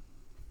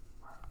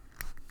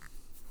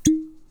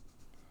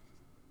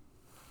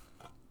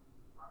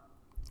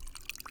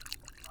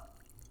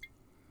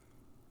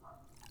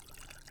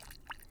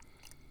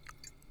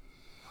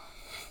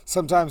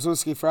Sometimes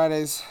Whiskey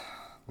Fridays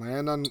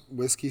land on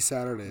Whiskey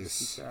Saturdays.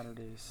 Whiskey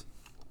Saturdays.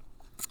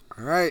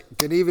 All right.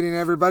 Good evening,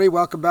 everybody.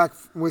 Welcome back to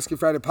Whiskey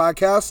Friday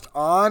podcast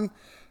on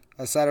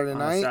a Saturday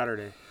night. On a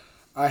Saturday.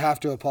 I have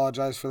to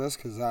apologize for this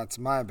because that's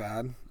my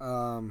bad.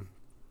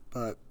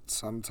 But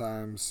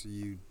sometimes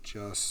you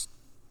just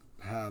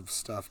have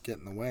stuff get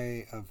in the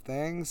way of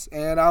things.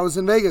 And I was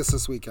in Vegas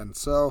this weekend,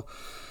 so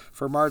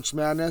for March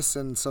Madness.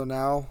 And so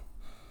now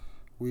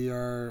we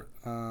are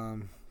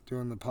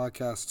doing the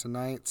podcast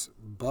tonight.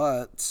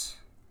 But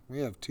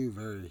we have two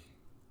very,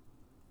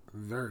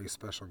 very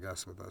special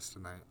guests with us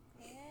tonight.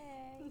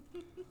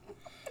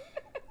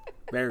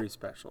 Very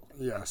special.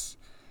 Yes.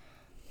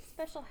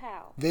 Special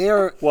how? They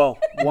are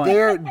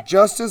they're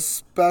just as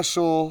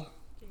special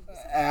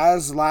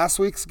as last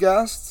week's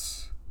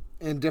guests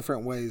in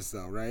different ways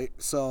though, right?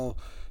 So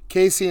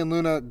Casey and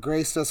Luna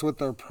graced us with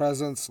their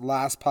presence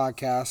last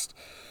podcast.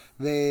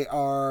 They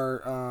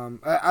are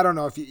I don't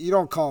know if you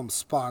don't call them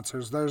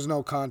sponsors. There's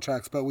no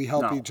contracts, but we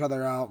help each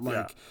other out.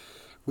 Like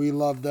we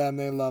love them,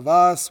 they love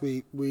us.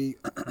 We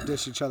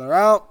dish each other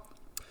out.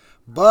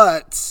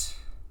 But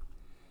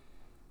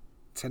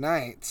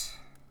tonight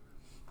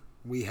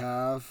we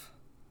have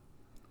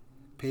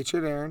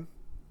Patriot Aaron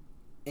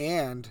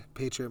and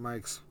Patriot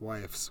Mike's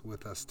wives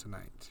with us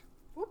tonight.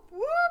 Whoop,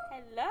 whoop.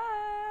 Hello.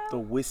 The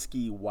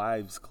Whiskey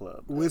Wives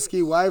Club.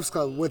 Whiskey Wives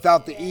Club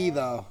without the E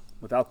though.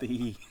 Without the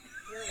E.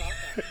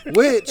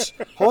 Which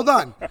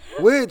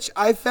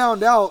I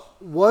found out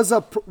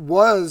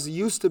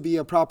used to be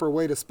a proper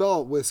way to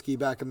spell whiskey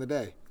back in the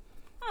day.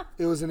 Huh.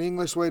 It was an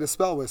English way to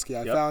spell whiskey.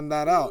 I found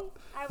that out.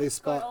 I was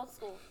going old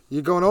school.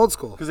 You're going old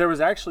school. Because there was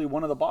actually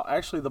one of the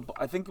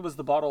I think it was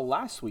the bottle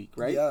last week,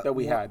 right? Yeah, that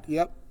we had.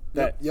 Yep.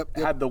 That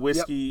had the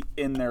whiskey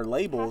in their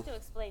label. You have to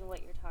explain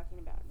what you're talking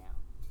about now.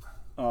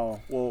 Oh,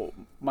 well,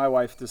 my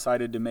wife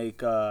decided to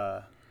make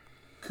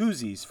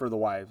koozies for the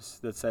wives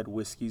that said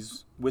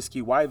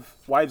Whiskey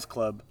Wives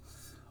Club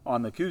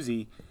on the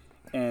koozie.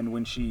 And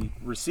when she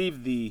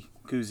received the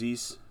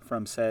koozies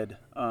from said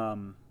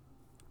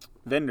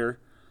vendor,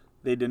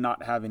 they did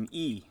not have an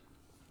E.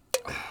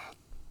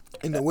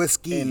 In the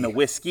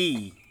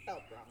whiskey.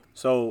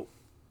 So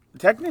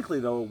technically,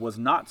 though, it was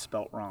not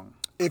spelt wrong.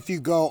 If you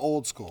go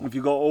old school. If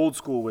you go old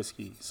school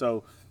whiskey.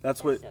 So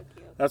that's what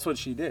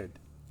she did.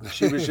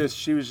 She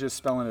was just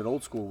spelling it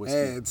old school whiskey.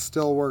 Hey, it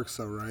still works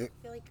though, right?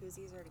 I feel like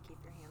koozies are to keep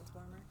your hands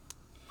warmer.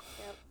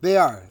 Yep. They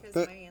are.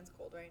 Because my hand's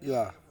cold right now.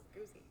 Yeah. I don't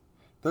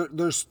have a koozie.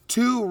 There's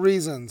two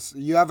reasons.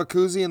 You have a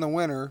koozie in the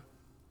winter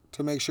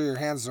to make sure your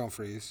hands don't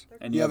freeze.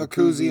 And you have a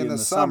koozie in the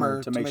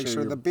summer to make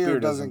sure the beer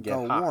doesn't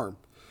go warm.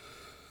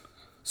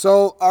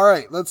 So, all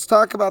right, let's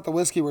talk about the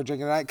whiskey we're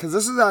drinking tonight because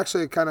this is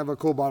actually kind of a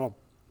cool bottle.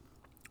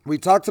 We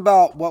talked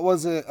about, what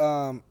was it?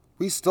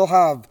 We still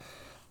have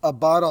a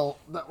bottle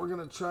that we're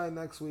going to try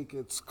next week.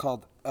 It's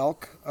called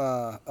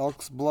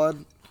Elk's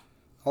Blood,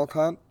 Elk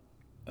Hunt.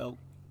 Elk.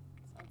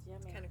 Sounds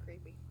yummy. Kind of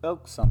creepy.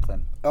 Elk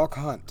something. Elk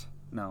Hunt.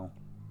 No.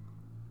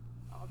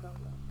 I'll go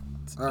look.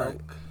 It's all right.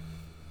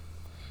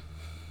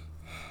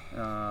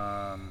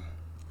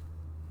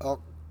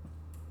 Elk. Elk.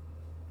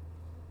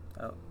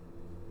 Elk.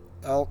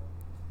 Elk.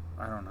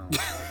 I don't know.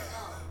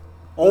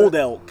 Old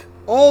Elk.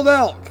 Old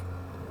Elk.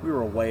 We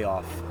were way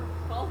off.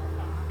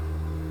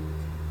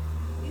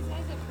 These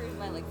guys have cruised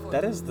by like 4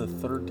 That is the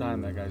third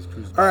time that guy's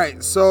cruised. All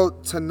right, so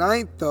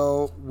tonight,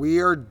 though, we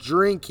are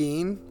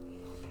drinking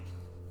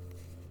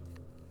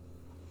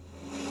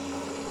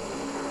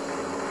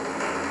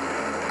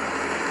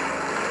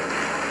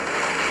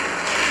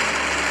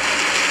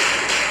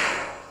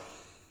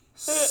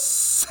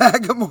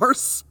Sagamore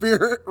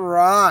Spirit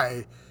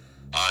Rye.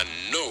 I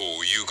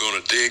know you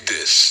gonna dig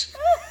this.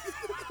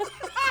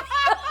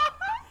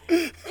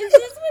 Is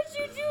this what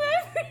you do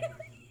every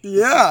week?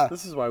 Yeah.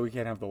 This is why we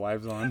can't have the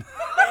wives on.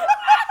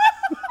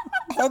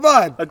 Hold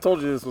on. I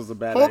told you this was a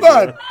bad Hold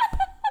idea. on.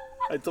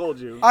 I told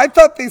you. I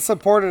thought they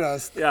supported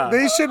us. Yeah.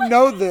 They should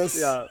know this.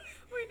 Yeah.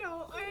 We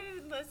don't. I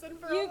didn't listen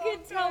for a You long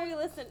can tell time. we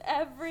listen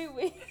every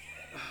week.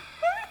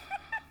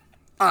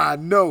 I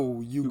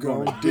know you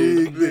gonna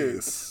dig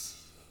this.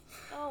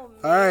 Oh,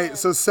 man. All right,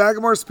 so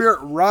Sagamore Spirit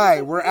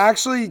Rye. We're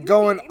actually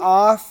going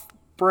off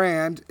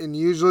brand, and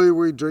usually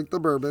we drink the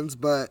bourbons,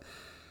 but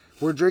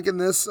we're drinking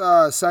this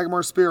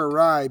Sagamore Spirit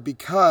Rye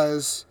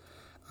because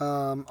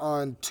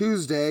on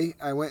Tuesday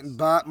I went and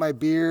bought my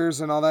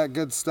beers and all that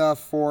good stuff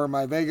for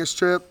my Vegas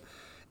trip,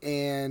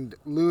 and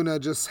Luna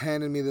just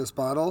handed me this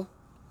bottle.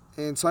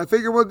 And so I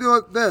figured we'll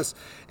do this.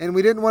 And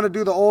we didn't want to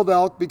do the Old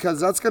Elk because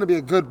that's going to be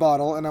a good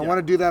bottle, and I want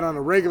to do that on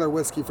a regular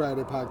Whiskey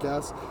Friday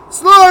podcast.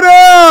 Slow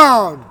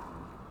down!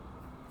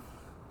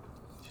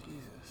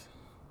 Jesus.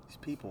 These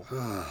people.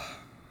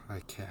 I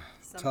can't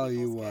Some tell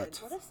you people's what.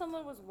 good. What if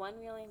someone was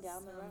one-wheeling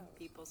down the road?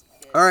 People's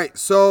good. All right,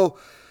 so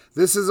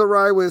this is a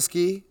rye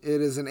whiskey.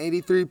 It is an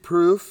 83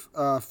 proof,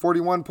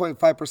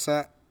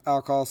 41.5%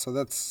 alcohol, so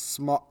that's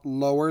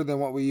lower than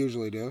what we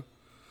usually do.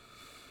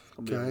 It's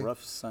going to be a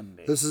rough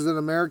Sunday. This is an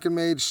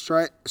American-made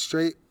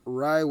straight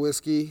rye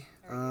whiskey.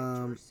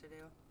 Bottle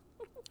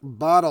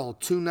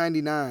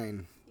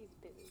 $2.99. He's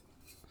busy.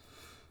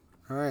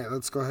 All right,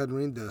 let's go ahead and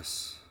read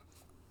this.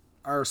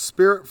 Our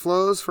spirit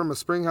flows from a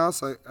spring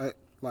house.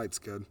 Light's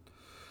good.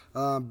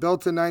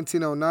 Built in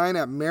 1909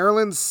 at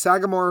Maryland's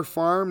Sagamore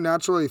Farm,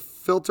 naturally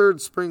filtered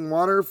spring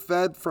water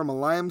fed from a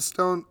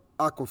limestone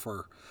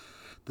aquifer.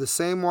 The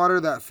same water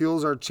that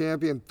fuels our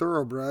champion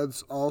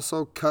thoroughbreds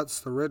also cuts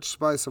the rich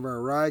spice of our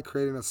rye,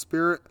 creating a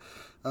spirit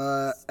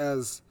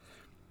as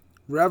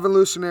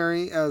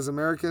revolutionary as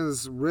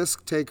America's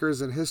risk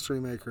takers and history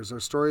makers. Our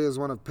story is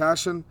one of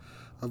passion,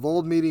 of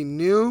old meeting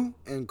new,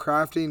 and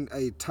crafting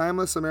a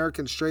timeless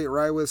American straight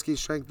rye whiskey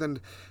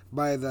strengthened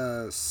by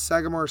the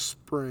Sagamore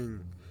Spring.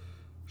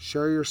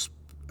 Share your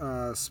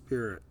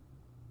spirit.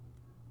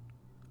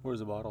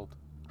 Where's it bottled?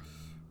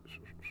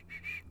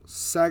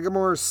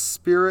 Sagamore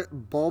Spirit,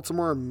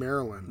 Baltimore,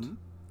 Maryland.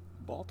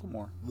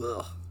 Baltimore.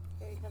 Ugh.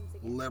 Here he comes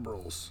again.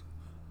 Liberals.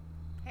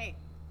 Hey,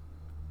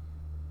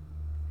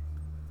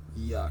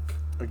 Yuck.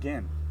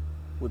 Again,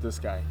 with this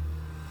guy.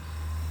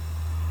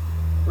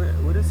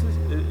 What is this?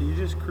 Are you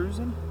just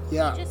cruising?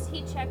 Yeah.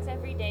 He checks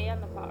every day on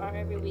the or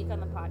every week on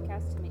the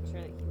podcast to make sure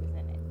that he was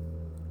in it.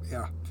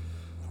 Yeah.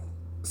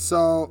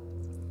 So,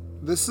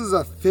 this is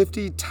a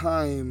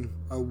 50-time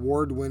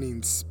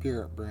award-winning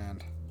spirit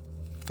brand.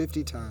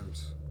 50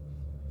 times.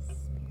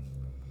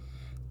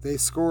 They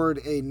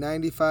scored a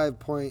 95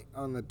 point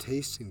on the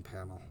tasting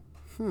panel.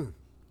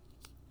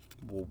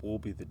 We'll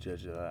be the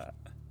judge of that.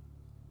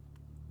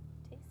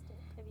 Taste it.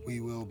 Have you We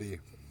will be.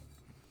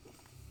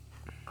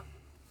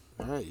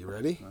 All right, you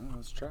ready? Well,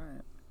 let's try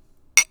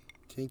it.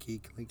 Kinky,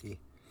 clinky.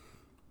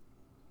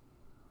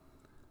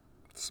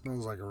 It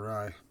smells like a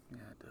rye. Yeah,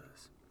 it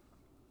does.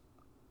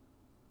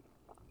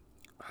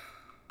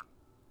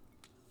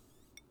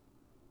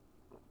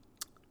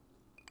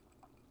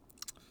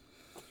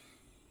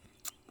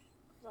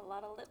 There's a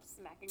lot of lip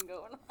smacking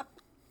going on.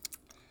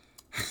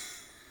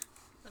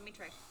 let me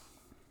try.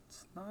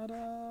 It's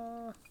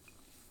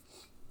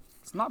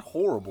not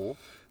horrible.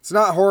 It's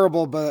not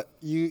horrible, but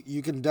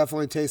you can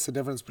definitely taste the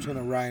difference between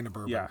a rye and a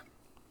bourbon. Yeah.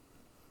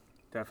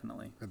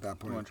 Definitely. At that You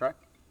point. want to try?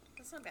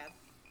 That's not bad.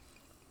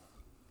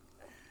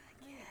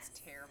 Yeah, it's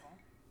terrible.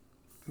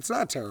 It's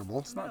not terrible.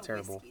 It's not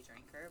terrible. I'm a whiskey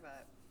drinker,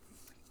 but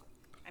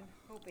I'm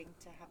hoping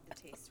to have the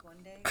taste one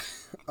day.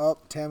 Oh,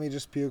 Tammy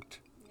just puked.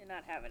 You're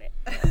not having it.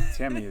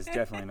 Tammy is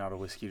definitely not a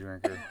whiskey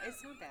drinker. No,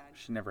 it's not bad.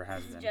 She never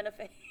has been.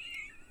 Jennifer.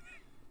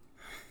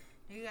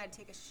 You gotta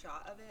take a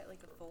shot of it, like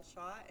a full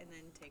shot, and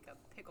then take a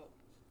pickle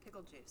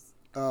juice.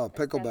 Oh,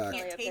 pickleback. definitely-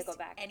 Can't a taste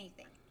pickleback.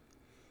 anything.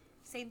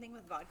 Same thing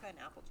with vodka and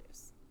apple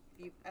juice.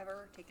 If you've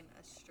ever taken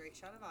a straight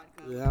shot of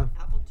vodka Yeah. with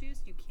apple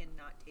juice, you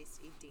cannot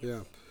taste a damn Yeah.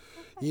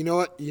 thing. You know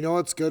what? You know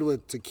what's good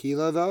with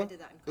tequila though? I did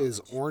that in Is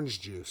college.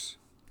 orange juice.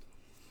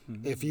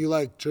 If you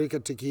like drink a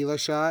tequila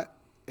shot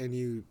and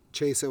you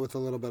chase it with a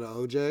little bit of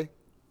OJ,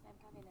 I'm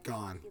having a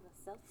Gone. tequila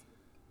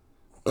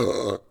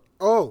seltzer.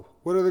 oh,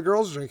 what are the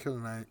girls drinking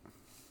tonight?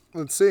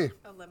 Let's see.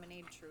 A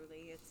lemonade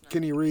Truly. It's not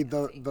Can you read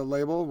fancy. the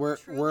label where it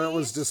Truly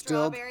was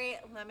distilled? Strawberry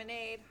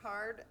lemonade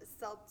hard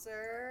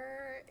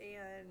seltzer,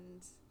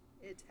 and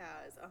it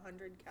has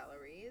 100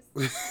 calories,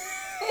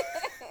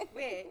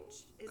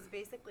 which is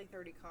basically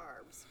 30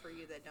 carbs for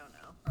you that don't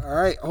know. All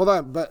right, hold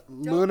on. But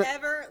Don't Luna,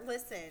 ever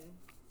listen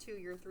to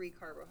your 3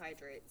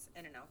 carbohydrates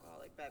in an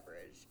alcoholic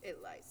beverage.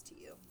 It lies to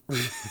you.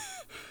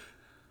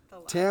 The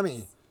lies.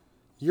 Tammy,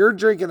 you're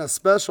drinking a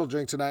special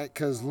drink tonight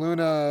because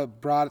Luna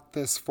brought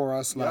this for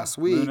us last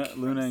week.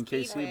 Luna and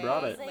Casey Speedway.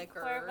 brought it. It's like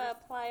Liquor. Cuerva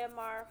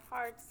Playamar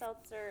hard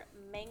seltzer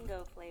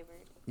mango flavored.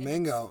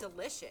 Mango. It's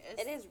delicious.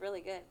 It is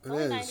really good. It's It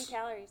only is. 90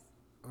 calories.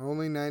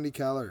 Only 90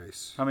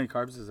 calories. How many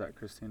carbs is that,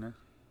 Christina?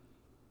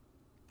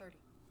 30.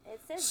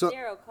 It says So-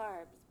 0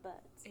 carbs,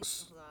 but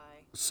It's a lie.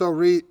 So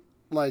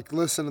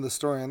listen to the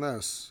story on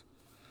this.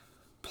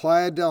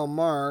 Playa del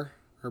Mar,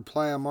 or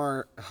Playa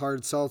Mar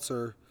hard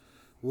seltzer,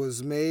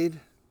 was made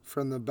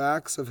from the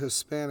backs of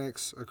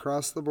Hispanics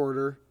across the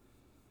border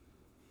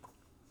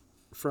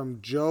from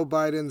Joe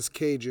Biden's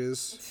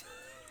cages.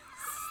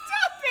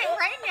 Stop it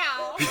right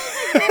now.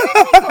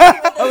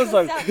 I was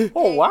like,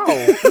 oh, wow.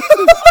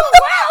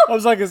 I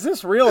was like, is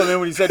this real? And then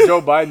when he said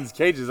Joe Biden's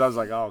cages, I was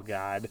like, oh,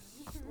 God.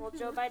 well,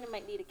 Joe Biden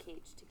might need a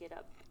cage to get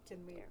up. Can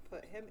we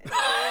put him in a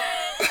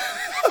cage?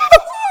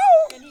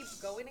 Can he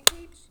go in a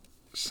cage?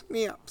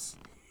 Snaps.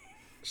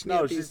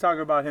 No, Snappies. she's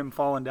talking about him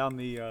falling down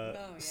the yeah.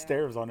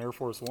 stairs on Air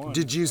Force One.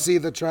 Did you see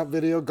the Trump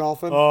video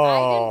golfing? Oh,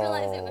 I didn't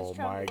realize it was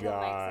Trump my until Mike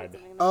God. said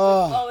something.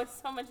 Oh. Oh,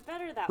 it's so much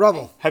better that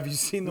Rubble. way. Have you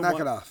seen the Knock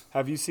one? it off.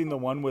 Have you seen the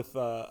one with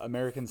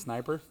American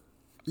Sniper,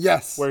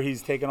 Yes. where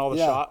he's taking all the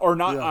Yeah. shot? Or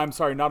not? Yeah. I'm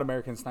sorry, not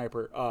American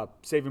Sniper.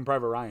 Saving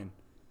Private Ryan.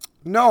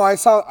 No, I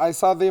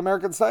saw the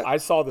American side. I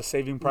saw the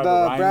Saving Private The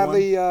Ryan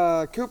Bradley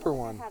one. Cooper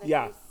one. Had a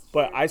Yeah, nice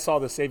but shirt. I saw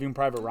the Saving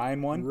Private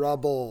Ryan one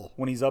Rubble.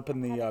 when he's up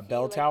in the Had a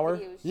bell few, like, tower.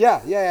 videos.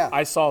 Yeah.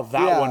 I saw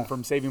that Yeah. one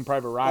from Saving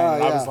Private Ryan, Oh,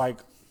 and I was yeah. like,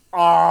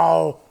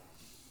 oh.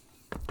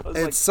 I was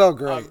It's like, so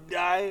great. I'm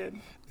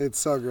dying. It's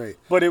so great.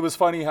 But it was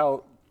funny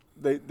how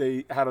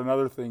they had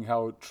another thing,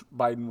 how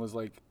Biden was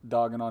like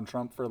dogging on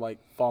Trump for like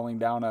falling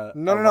down a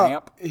No.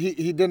 ramp.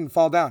 He didn't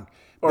fall down.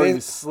 Or They- he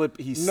slipped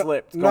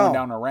No, going no.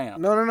 down a ramp.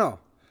 No.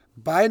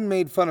 Biden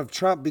made fun of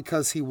Trump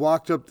because he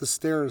walked up the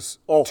stairs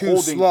too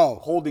holding, slow.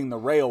 holding the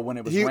rail when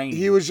it was raining.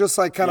 He was just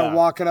like kind of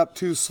walking up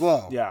too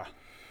slow. Yeah.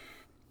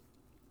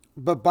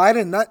 But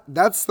Biden,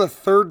 that's the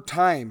third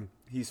time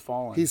He's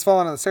fallen. he's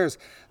fallen on the stairs.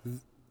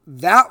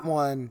 That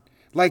one,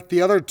 like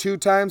the other 2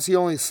 times, he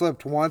only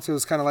slipped once. It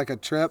was kind of like a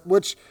trip,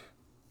 which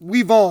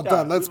we've all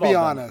done. Let's be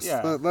honest.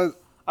 Yeah.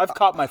 I've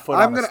caught my foot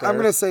on a stair. I'm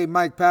gonna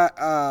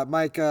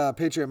say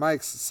Patriot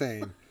Mike's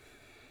saying.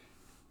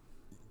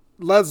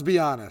 Let's be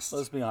honest.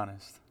 Let's be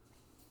honest.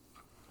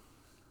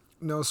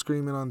 No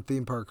screaming on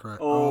theme park ride.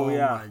 Oh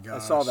yeah, my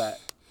gosh. I saw that.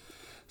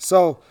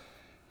 So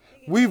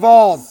we've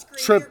all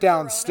tripped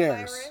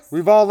downstairs.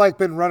 We've all like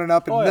been running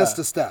up and missed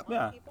a step.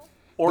 Yeah.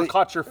 Or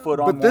caught your foot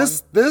on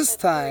But this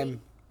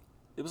time,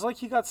 it was like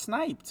he got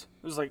sniped.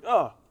 It was like,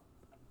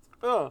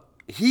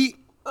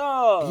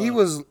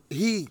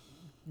 he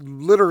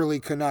literally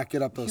could not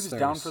get up those he was stairs.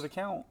 down for the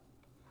count.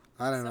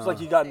 I don't know. It was like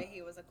he got.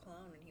 He was a clone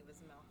and he was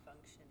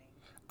malfunctioning.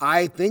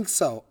 I think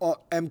so.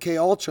 MK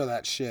Ultra,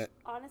 that shit.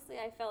 Honestly,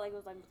 I felt like it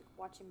was like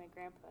watching my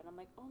grandpa, and I'm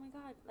like, oh my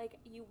god, like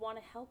you want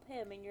to help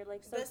him, and you're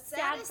like so The sad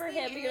saddest for thing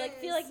him, but you're like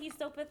feel is- like he's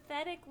so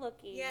pathetic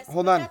looking. Yes,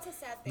 Hold but on. That's a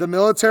sad thing. The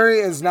military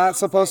is not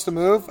supposed to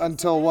move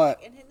until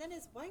what? And then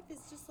his wife is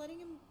just letting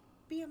him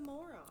be a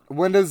moron.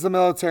 When does the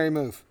military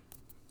move?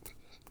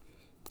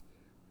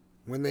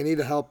 When they need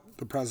to help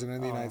the president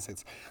of the United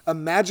States.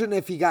 Imagine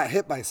if he got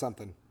hit by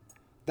something.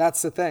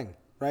 That's the thing,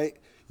 right?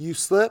 You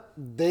slip,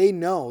 they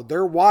know.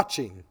 They're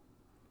watching.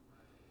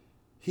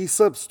 He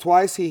slips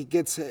twice. He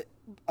gets hit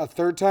a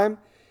third time.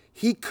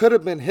 He could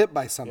have been hit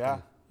by something.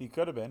 Yeah, he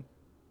could have been,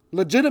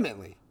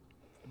 Legitimately.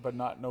 but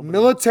not nobody.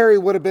 Military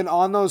would have been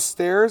on those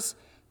stairs,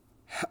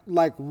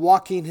 like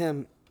walking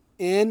him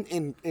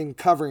in and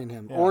covering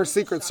him, or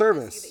Secret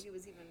Service. That he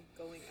was even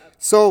going up.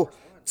 So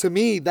to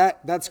me,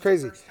 that's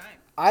crazy. First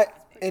time.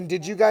 And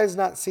did you guys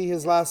not see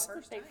his last?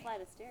 It's a big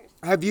flight of stairs.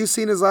 Have you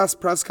seen his last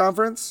press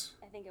conference?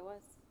 I think it was.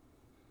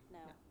 No.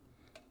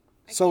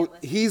 So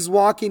he's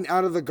walking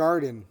out of the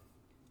garden,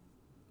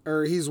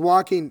 or he's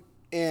walking,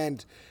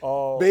 and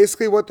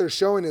basically what they're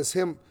showing is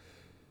him.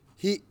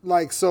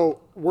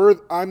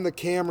 I'm the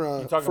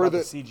camera You talking for about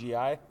the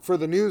CGI? for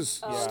the news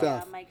Oh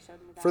stuff. yeah, Mike showed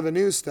me that. For the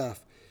news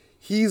stuff.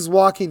 He's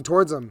walking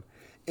towards him,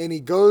 and he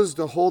goes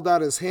to hold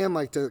out his hand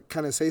like to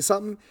kind of say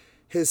something.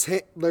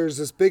 There's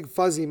this big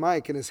fuzzy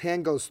mic, and his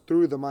hand goes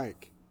through the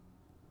mic.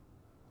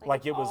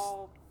 Like it was.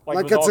 all- Like,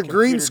 Like it was it's all a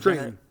green computer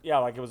screen. Yeah,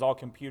 like it was all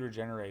computer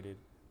generated.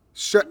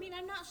 I mean,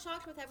 I'm not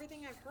shocked with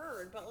everything I've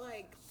heard, but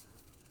like,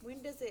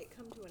 when does it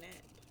come to an end?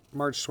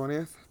 March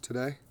 20th,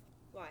 today.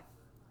 Why?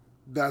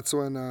 That's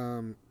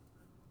when.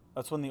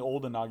 That's when the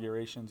old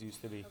inaugurations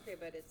used to be. Okay,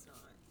 but it's not,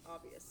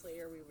 obviously,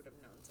 or we would have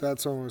known.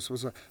 That's when we're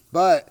supposed to.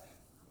 But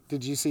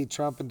did you see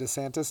Trump and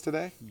DeSantis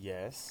today?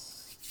 Yes.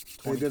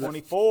 They did it.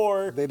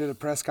 2024 They did a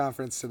press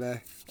conference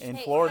today. in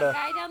Hey, Florida. the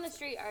guy down the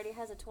street already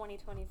has a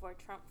 2024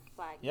 Trump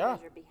flag. Yeah. You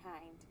guys are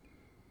behind.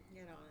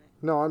 Get on it.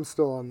 No, I'm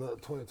still on the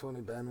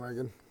 2020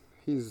 bandwagon.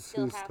 He's Still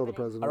still the happening.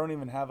 president. I don't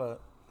even have a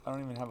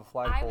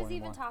flagpole I was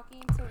anymore. even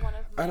talking to one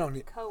of my I don't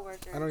e-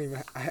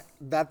 coworkers.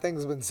 That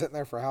thing's been sitting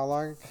there for how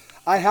long?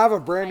 I have a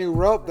brand new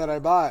rope that I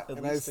bought, At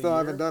and I least a still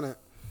haven't year? done it.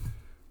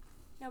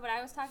 No, but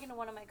I was talking to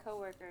one of my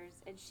coworkers,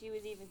 and she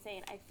was even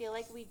saying, I feel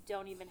like we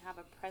don't even have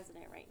a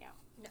president right now.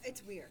 No,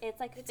 it's weird. It's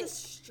like It's fake. a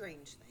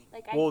strange thing.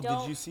 Like Well, I don't.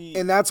 did you see?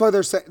 And that's why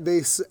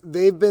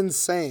they've been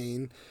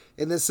saying,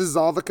 and this is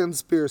all the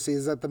conspiracy,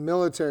 is that the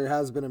military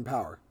has been in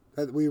power.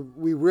 That we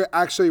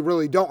actually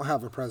really don't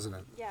have a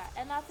president. Yeah,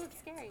 and that's what's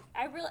scary.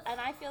 I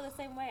feel the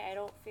same way. I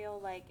don't feel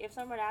like if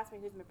someone asked me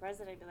who's my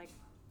president, I'd be like,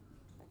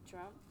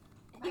 Trump.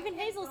 Even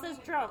Hazel says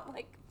Trump.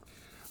 Like,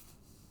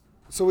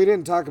 So we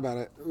didn't talk about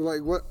it.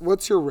 Like,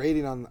 what's your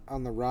rating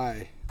on the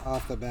rye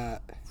off the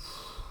bat?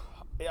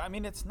 I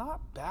mean, it's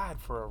not bad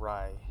for a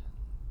rye.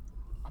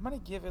 I'm gonna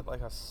give it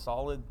like a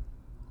solid.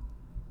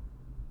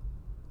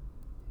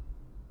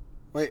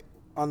 Wait,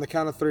 on the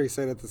count of 3,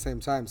 say it at the same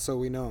time so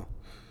we know.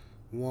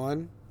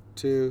 1,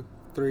 2,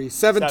 3,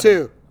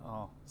 7-2.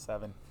 Oh,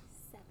 7.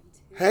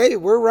 7-2. Hey,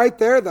 we're right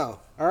there though.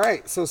 All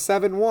right, so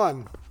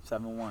 7-1.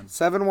 7-1.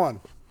 7-1.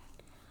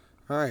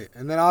 All right,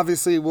 and then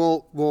obviously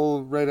we'll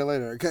rate it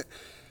later. Okay,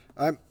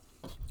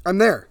 I'm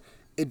there.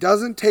 It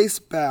doesn't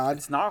taste bad.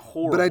 It's not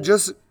horrible.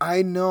 But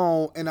I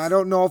know, and I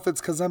don't know if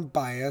it's because I'm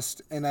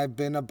biased, and I've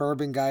been a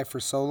bourbon guy for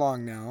so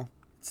long now.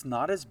 It's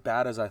not as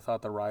bad as I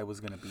thought the rye was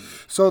gonna be.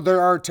 So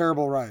there are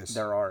terrible ryes.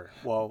 There are.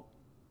 Well,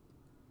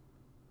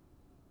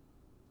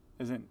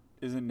 isn't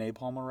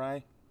Napalm a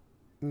rye?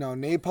 No,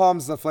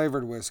 Napalm's the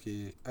flavored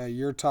whiskey.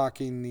 You're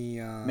talking the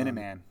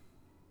Minuteman.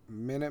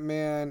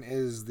 Minuteman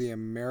is the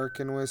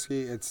American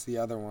whiskey. It's the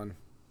other one.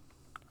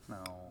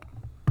 No.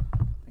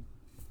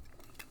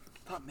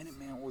 I thought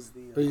Minuteman was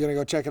the. Are you gonna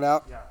go check it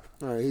out? Yeah.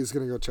 All right, he's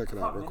gonna go check it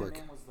I out thought real quick.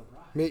 Minuteman was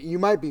the rye. You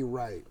might be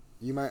right.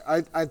 You might.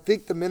 I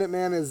think the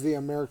Minuteman is the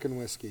American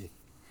whiskey.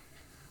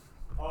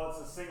 Oh, it's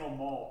a single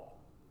malt.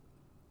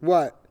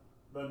 What?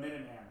 The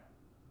Minuteman.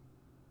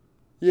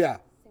 Yeah.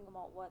 Single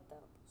malt what though?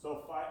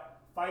 So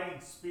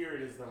Fighting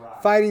Spirit is the rye.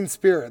 Fighting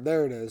Spirit.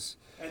 There it is.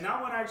 And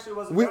that one actually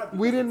wasn't We bad.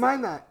 didn't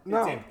mind that.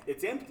 No.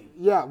 It's empty.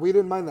 Yeah, we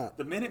didn't mind that.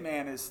 The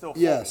Minuteman is still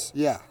full. Yes.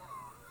 Yeah.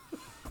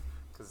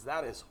 Because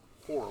that is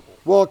horrible.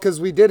 Well, because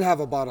we did have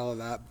a bottle of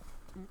that.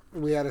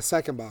 We had a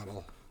second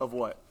bottle. Of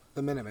what?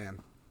 The Minuteman.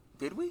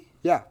 Did we?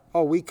 Yeah.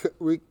 Oh,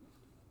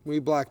 we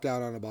blacked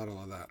out on a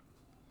bottle of that.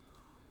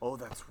 Oh,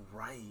 that's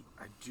right.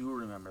 I do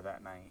remember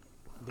that night.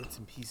 Bits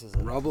and pieces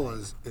of Rubble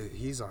is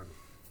he's on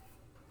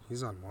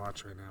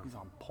watch right now. He's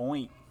on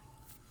point.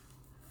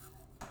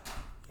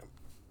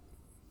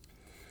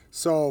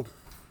 So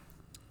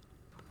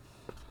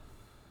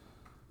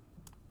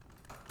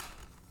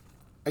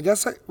I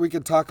guess we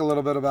could talk a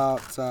little bit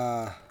about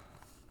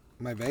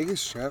my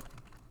Vegas trip.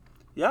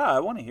 Yeah, I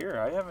want to hear.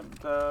 I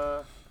haven't.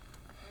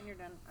 When you're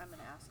done, I'm going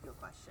to ask you a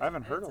question. I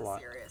haven't heard It's a lot.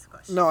 Serious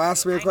question. No,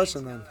 ask me a I need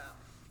question to know then. about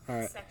All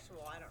right. Sexual.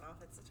 I don't know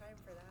if it's the time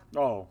for that.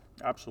 Oh,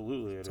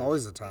 absolutely. It's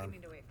always the I time.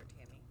 need to wait for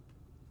Tammy.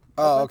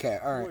 Oh, okay.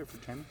 All right. Wait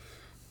for Tammy.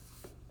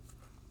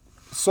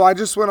 So I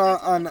just went I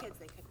told on my kids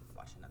they could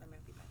watch another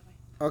movie, by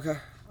the way. okay.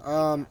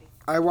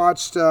 I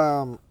watched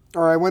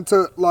I went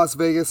to Las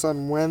Vegas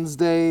on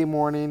Wednesday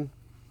morning.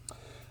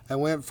 I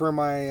went for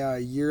my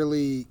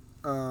yearly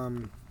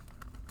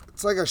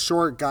it's like a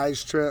short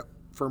guys trip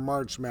for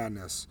March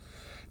Madness.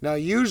 Now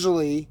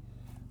usually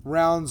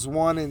round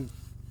one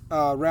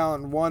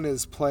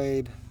is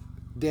played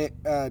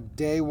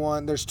day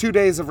one. There's 2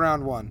 days of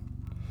round one.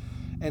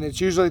 And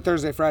it's usually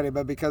Thursday, Friday,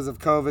 but because of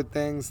COVID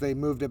things, they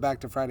moved it back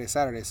to Friday,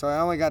 Saturday. So I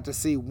only got to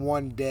see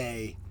 1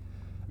 day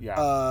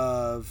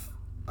of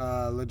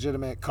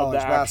legitimate college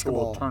Of the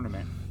basketball actual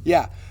tournament.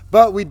 Yeah,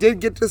 but we did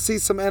get to see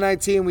some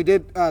NIT, and we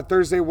did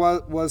Thursday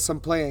was some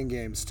playing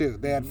games too.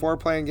 They had 4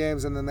 playing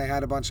games, and then they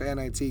had a bunch of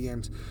NIT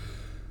games.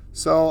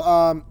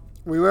 So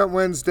we went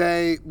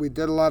Wednesday. We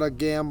did a lot of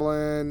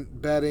gambling,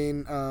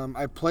 betting.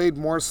 I played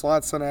more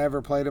slots than I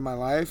ever played in my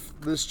life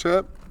this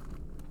trip,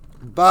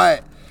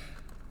 but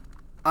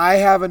I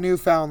have a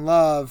newfound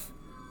love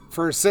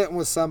for sitting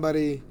with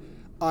somebody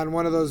on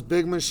one of those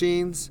big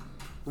machines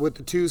with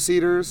the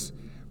 2-seaters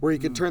where you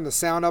could turn the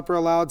sound up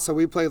real loud. So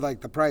we played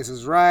like The Price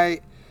is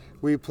Right.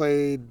 We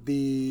played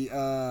the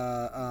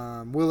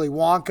Willy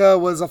Wonka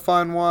was a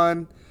fun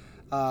one.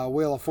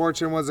 Wheel of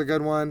Fortune was a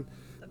good one.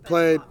 The best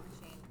Played. slot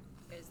machine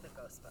is the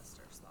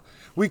Ghostbusters slot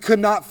machine. We could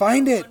not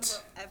find No it. one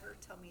will ever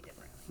tell me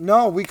differently.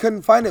 No, we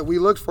couldn't find it. We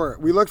looked for it.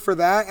 We looked for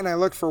that, and I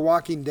looked for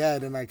Walking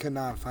Dead, and I could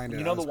not find it.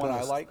 You know the was one I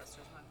pissed. like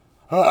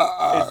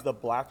Uh, is the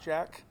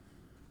blackjack.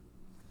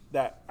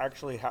 That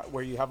actually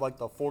where you have like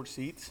the 4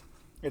 seats.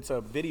 It's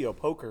a video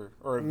poker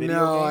or a video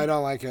No, game. I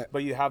don't like it.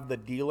 But you have the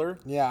dealer.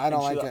 Yeah, I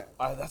don't and like it.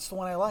 That's the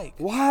one I like.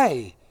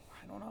 Why?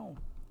 I don't know.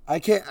 I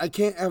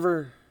can't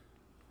ever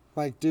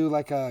like do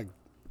like a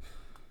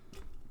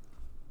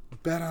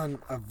bet on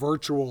a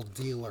virtual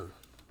dealer.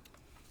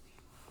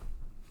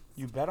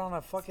 You bet on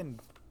a fucking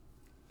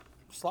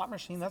slot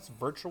machine that's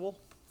virtual.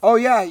 Oh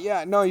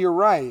yeah. No, you're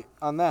right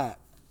on that.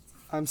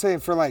 I'm saying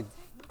for like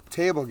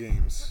table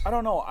games. I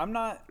don't know. I'm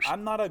not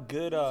a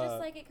good. Just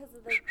like it because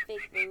of the fake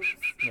boobs.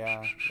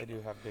 Yeah, they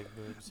do have big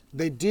boobs.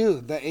 They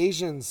do. The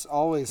Asians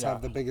always Yeah.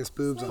 have the biggest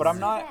boobs. But on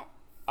I'm there. not.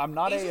 I'm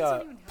not Asians a.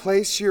 don't even have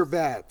Place your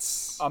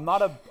bets. I'm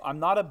not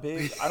a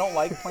big. I don't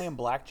like playing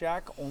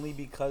blackjack only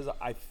because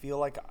I feel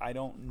like I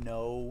don't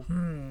know.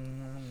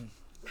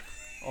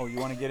 Oh, you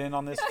want to get in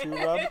on this too,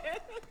 Rub?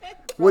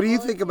 What do you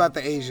think about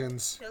the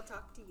Asians? He'll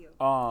talk to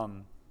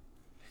you.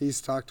 He's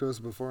talked to us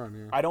before on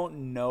here. I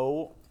don't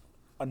know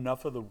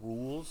enough of the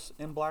rules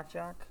in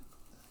blackjack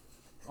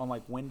on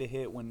like when to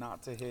hit, when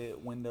not to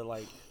hit, when to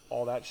like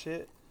all that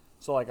shit.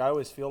 So like I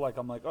always feel like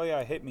I'm like, oh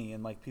yeah, hit me,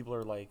 and like people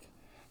are like,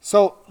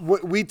 So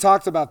we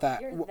talked about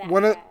that. You're that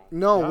One of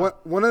guy.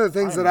 one of the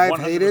things I that am I've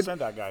hated 100%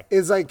 that guy.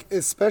 is like,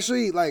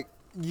 especially like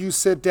you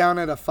sit down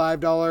at a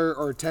 $5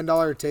 or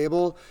 $10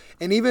 table,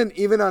 and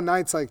even on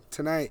nights like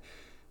tonight,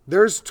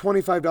 there's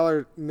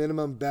 $25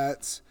 minimum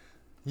bets.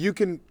 You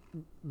can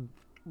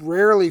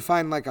rarely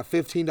find like a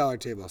 $15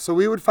 table. So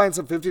we would find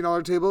some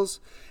 $15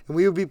 tables, and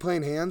we would be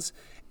playing hands,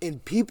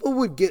 and people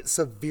would get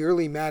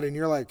severely mad, and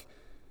you're like,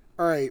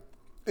 all right,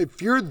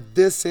 if you're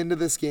this into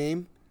this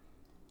game,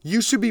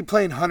 you should be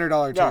playing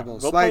 $100 Yeah,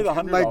 tables. go play like,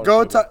 the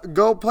 $100 like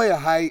go play a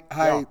high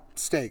Yeah.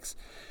 stakes.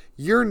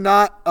 You're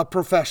not a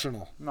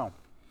professional. no.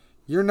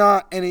 You're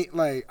not any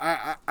like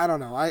I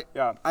don't know.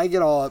 I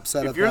get all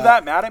upset If at you're that.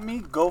 that mad at me,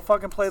 go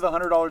fucking play the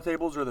 $100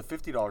 tables or the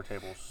 $50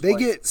 tables. They Like,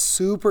 get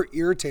super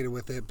irritated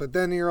with it, but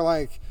then you're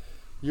like,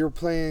 you're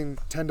playing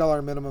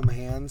 $10 minimum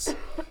hands.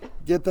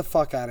 Get the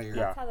fuck out of here.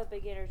 Yeah. That's how the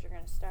beginners are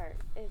going to start,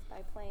 is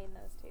by playing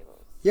those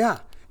tables. Yeah.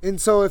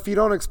 And so if you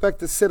don't expect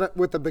to sit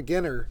with a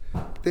beginner,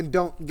 then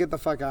don't get the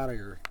fuck out of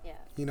here. Yeah.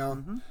 You know?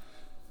 Mm-hmm.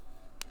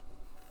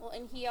 Well,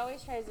 and he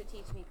always tries to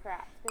teach me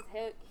craps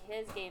because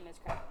his game is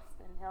craps,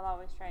 and he'll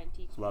always try and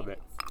teach Love me.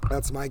 it. It's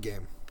That's my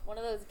game. one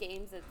of those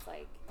games that's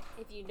like,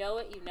 if you know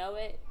it, you know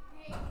it.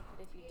 But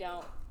if you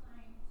don't,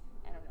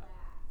 I don't know.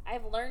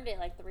 I've learned it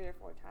like 3 or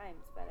 4 times,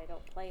 but I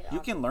don't play it You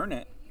often. can learn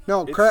it.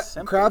 No, It's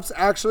simple. craps,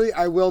 actually,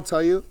 I will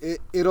tell you,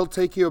 it'll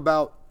take you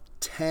about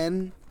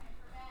 10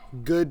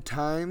 good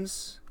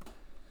times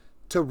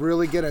to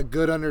really get a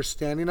good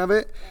understanding of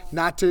it,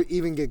 not to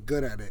even get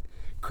good at it.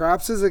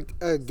 Craps is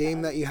a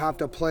game that you have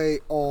to play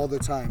all the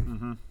time.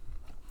 Mm-hmm.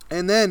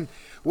 And then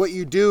what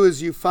you do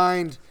is you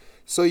find,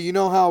 so you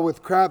know how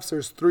with craps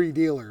there's 3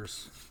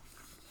 dealers.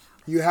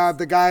 You have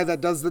the guy that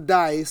does the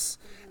dice,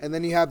 and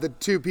then you have the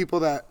 2 people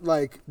that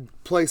like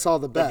place all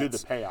the They bets. do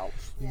the payouts.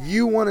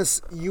 You want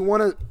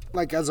to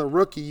like as a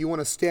rookie, you want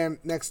to stand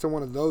next to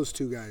one of those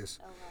 2 guys.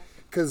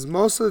 Because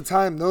most of the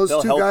time, those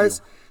They'll 2 help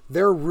guys, you.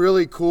 they're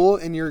really cool,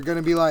 and you're going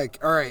to be like,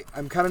 all right,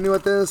 I'm kind of new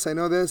at this, I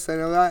know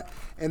that,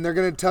 and they're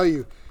going to tell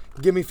you,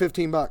 give me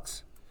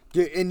 $15.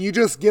 And you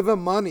just give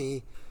them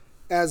money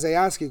as they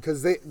ask you,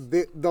 because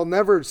they'll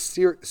never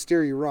steer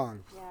you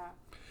wrong. Yeah.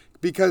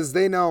 Because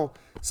they know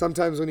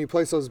sometimes when you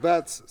place those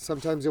bets,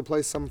 sometimes you'll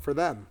place some for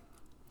them.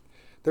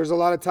 There's a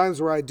lot of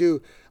times where I'll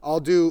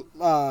do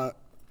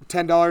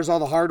 $10 all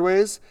the hard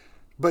ways,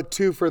 but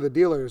 2 for the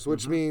dealers,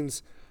 which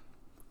means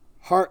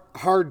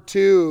hard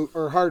 2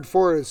 or hard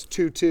 4 is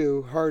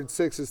 2-2, hard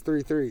 6 is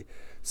 3-3.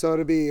 So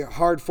it'll be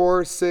hard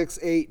 4, 6,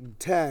 8, and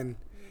 10,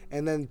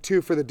 and then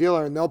 2 for the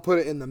dealer, and they'll put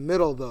it in the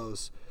middle of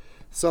those.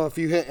 So if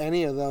you hit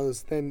any of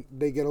those, then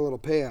they get a little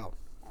payout.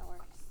 That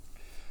works.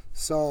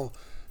 So,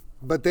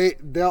 but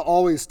they'll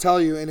always tell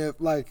you, and if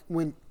like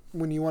when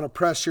you want to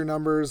press your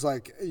numbers,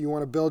 like you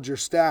want to build your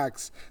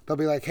stacks, they'll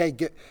be like, hey,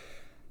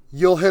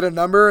 you'll hit a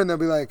number, and they'll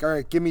be like, all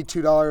right, give me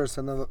 $2,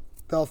 and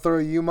they'll throw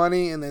you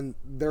money, and then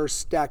they're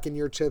stacking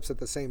your chips at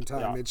the same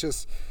time. Yeah.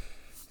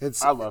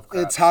 I love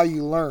craps. It's how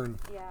you learn.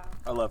 Yeah.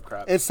 I love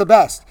craps. It's the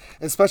best,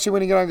 especially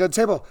when you get on a good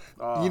table.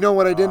 You know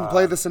what I didn't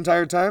play this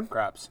entire time?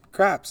 Craps.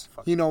 Craps.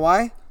 You know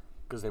why?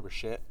 Because they were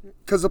shit.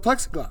 Because the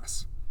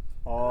plexiglass.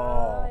 Oh,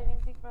 Oh. I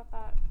didn't think about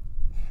that.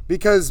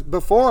 Because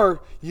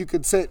before you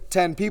could sit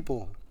 10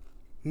 people.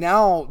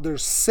 Now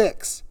there's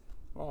 6.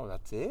 Oh,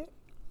 that's it?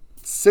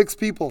 6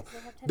 people.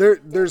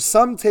 There's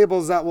some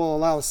tables that will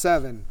allow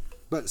 7,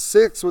 but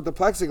 6 with the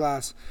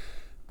plexiglass.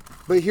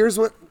 But here's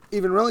what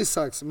even really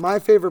sucks. My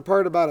favorite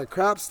part about a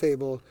craps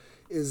table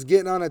is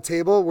getting on a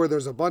table where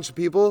there's a bunch of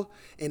people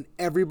and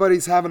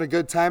everybody's having a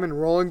good time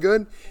and rolling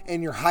good,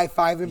 and you're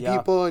high-fiving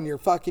people, and you're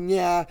fucking you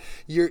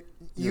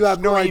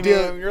have no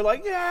idea. You're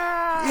like,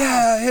 yeah.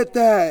 Yeah, hit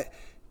that.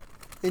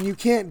 And you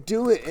can't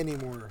do it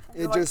anymore.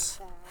 It just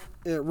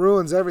it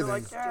ruins everything.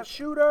 Like, yeah,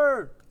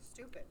 shooter.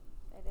 Stupid.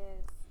 It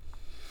is.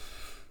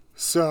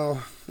 So,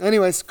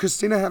 anyways,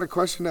 Christina had a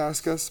question to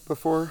ask us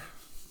before.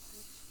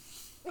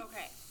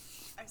 Okay.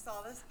 I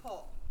saw this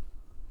poll.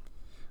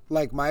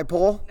 Like my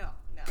poll? No.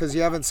 Because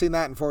you haven't seen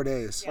that in 4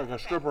 days. Like a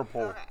stripper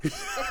pole. Okay.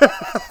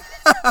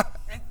 I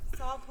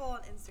saw a poll on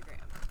Instagram.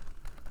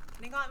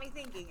 And it got me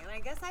thinking, and I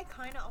guess I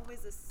kind of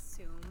always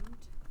assumed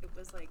it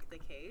was like the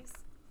case.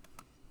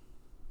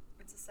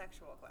 It's a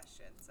sexual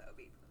question, so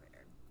be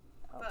prepared.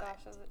 Oh But-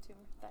 gosh, is it too?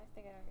 I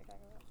think I know what you're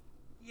talking about.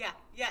 Yeah,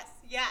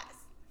 yes.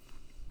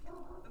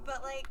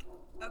 But like,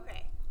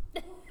 okay.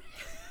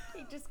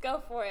 You just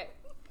go for it.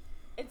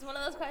 It's one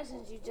of those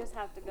questions you just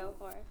have to go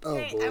for. Oh,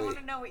 Hey, boy. I want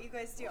to know what you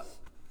guys do.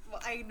 Well,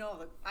 I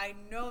know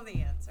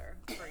the answer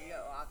for you,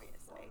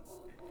 obviously.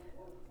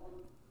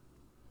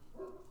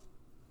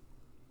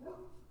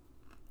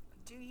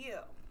 Do you,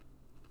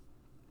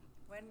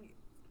 when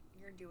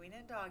you're doing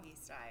it doggy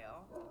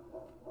style,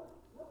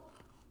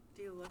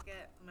 do you look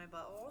at my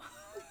butthole?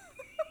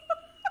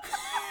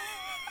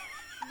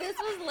 This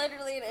was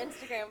literally an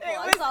Instagram It poll.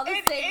 I was saw the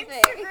an same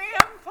thing.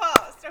 Instagram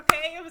post,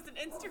 okay? It was an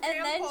Instagram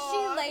And then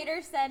poll. she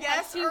later said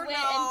Yes how she or went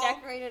no? and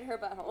decorated her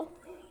butthole.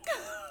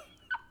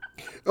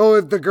 Oh,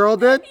 the girl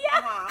did?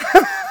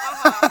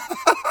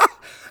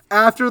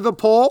 After the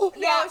poll?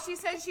 No, she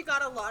said she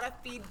got a lot of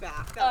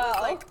feedback that was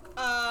Oh. like,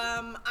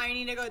 I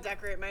need to go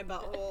decorate my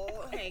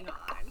butthole. Hang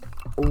on.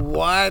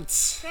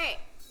 What? Okay.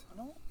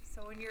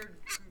 So when you're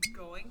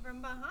going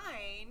from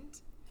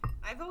behind,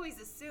 I've always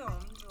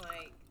assumed,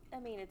 like, I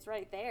mean, it's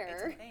right it's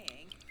there. a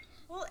thing.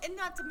 Well, and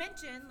not to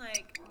mention,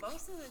 like,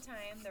 most of the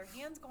time, their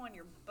hands go on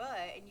your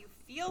butt, and you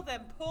feel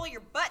them pull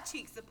your butt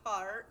cheeks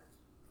apart.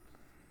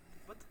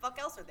 What the fuck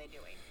else are they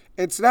doing?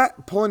 It's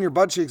not pulling your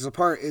butt cheeks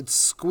apart. It's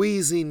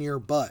squeezing your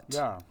butt.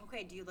 Yeah.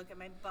 Okay, do you look at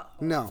my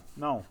butthole? No,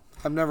 No.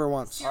 I've never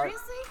once.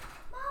 Seriously?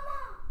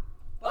 Mama!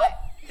 What?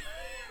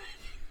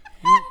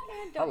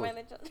 Don't was- mind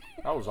the children.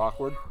 That was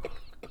awkward. I need to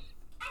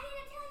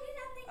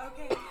tell you something.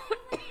 Okay.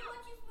 Let me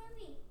watch this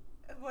movie.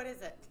 What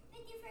is it?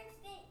 50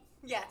 First Dates.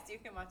 Yes, you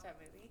can watch that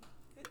movie.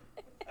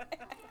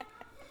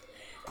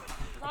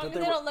 As long as they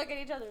don't look at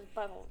each other's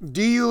buttholes.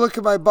 Do you look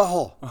at my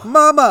butthole?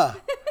 Mama!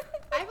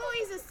 I've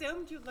always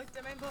assumed you looked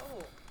at my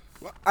butthole.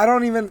 I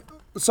don't even.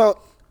 So,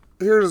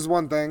 here's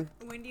one thing,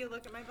 When do you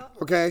look at my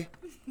butthole? okay?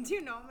 Do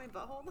you know what my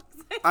butthole looks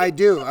like? I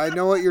do. I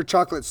know what your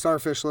chocolate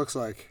starfish looks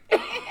like.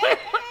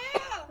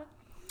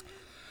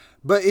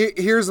 But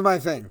here's my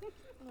thing,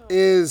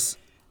 is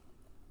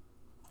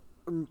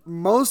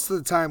most of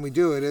the time we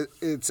do it,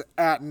 it's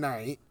at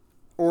night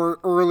or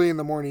early in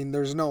the morning.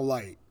 There's no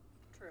light.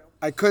 True.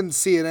 I couldn't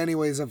see it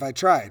anyways if I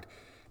tried.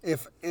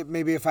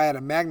 Maybe if I had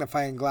a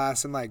magnifying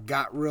glass and like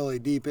got really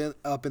deep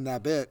up in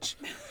that bitch.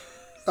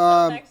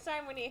 Next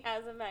time when he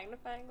has a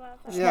magnifying glass.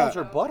 Yeah. Smells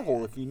your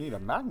butthole if you need a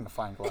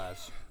magnifying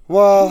glass.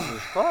 Well,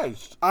 Jesus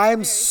Christ.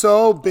 I'm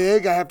so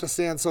big, I have to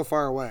stand so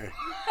far away.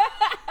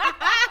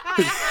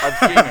 I've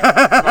seen it.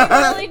 It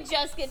really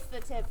just gets the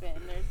tip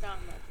in. There's not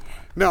much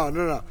more.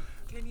 No.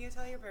 Can you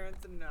tell your parents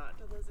not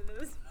to listen to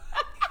this?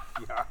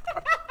 Yeah.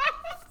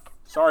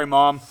 Sorry,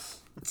 Mom.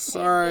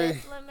 Sorry.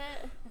 This limit.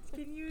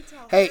 Can you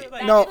tell Hey, her,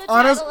 like, no, Back to the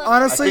title of I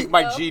honestly, think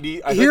my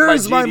GD. I think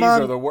here's my my GDs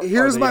mom. are the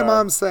Here's my the,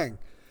 mom's thing.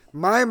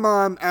 My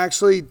mom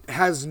actually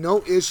has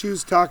no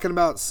issues talking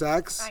about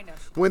sex I know.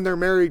 when they're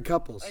married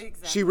couples.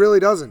 Exactly. She really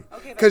doesn't,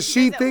 Okay, but because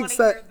she doesn't thinks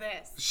wanna that hear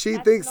this. she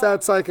That's thinks normal.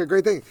 that's like a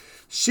great thing.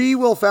 She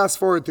will fast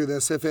forward through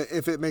this if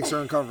it makes her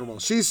uncomfortable.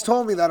 She's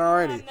told me that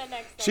already. On the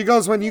next She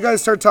goes, when you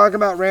guys start talking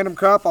about random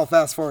crap, I'll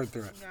fast forward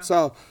through it.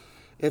 So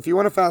if you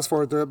want to fast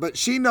forward through it, but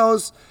she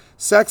knows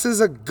sex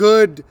is a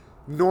good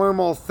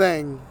normal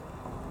thing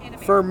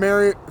for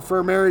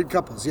married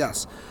couples.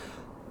 Yes.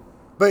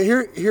 But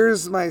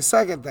here's my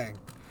second thing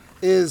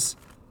is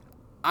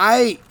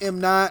I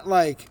am not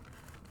like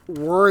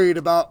worried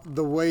about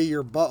the way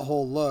your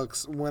butthole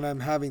looks when I'm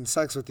having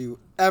sex with you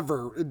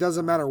ever. It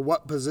doesn't matter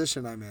what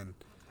position I'm in.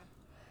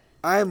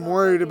 I'm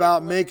worried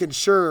about making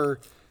sure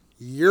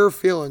you're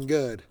feeling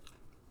good.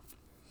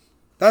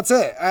 That's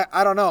it.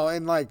 I don't know.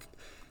 And like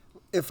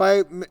if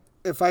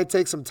I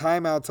take some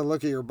time out to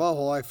look at your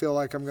butthole, I feel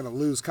like I'm going to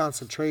lose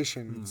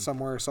concentration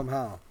somewhere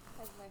somehow.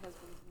 As my husband's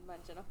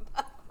munching on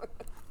popcorn.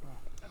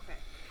 Okay.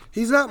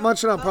 He's not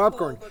munching on butthole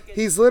popcorn. looking-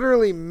 He's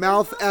literally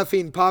mouth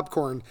effing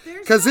popcorn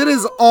because it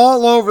is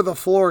all over the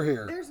floor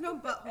here. There's no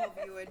butthole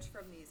viewage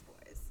from these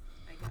boys,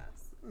 I guess.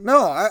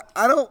 No,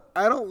 I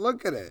don't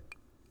look at it.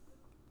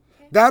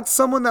 That's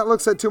someone that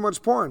looks at too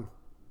much porn.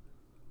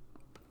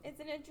 It's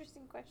an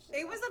interesting question.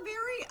 It was a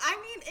very, I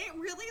mean, it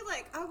really,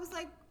 like, I was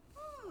like,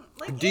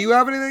 like. Do you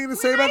have anything to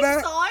say when about I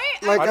that? saw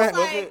it, Like, I I was don't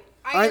look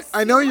like, at-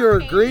 I know you're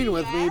assumed agreeing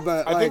with me, yes.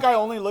 but I like, think I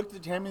only looked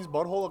at Tammy's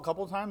butthole a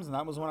couple times, and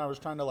that was when I was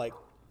trying to like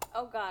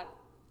Oh God.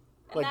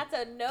 And Like,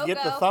 that's a no-go.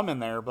 get the thumb in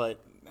there,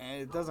 but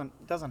it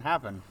doesn't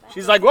happen.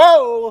 She's like,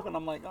 whoa, and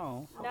I'm like,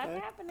 oh, Not okay.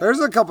 happening. there's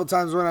a couple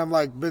times when I'm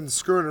like been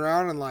screwing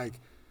around and like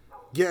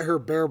get her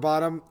bare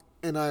bottom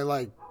and I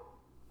like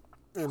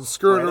am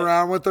screwing Spread it.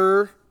 around with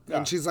her Yeah.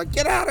 and she's like,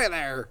 get out of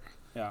there.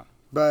 Yeah.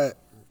 But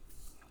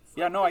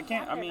Yeah, no, I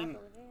can't. I mean,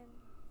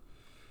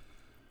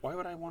 why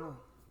would I want to?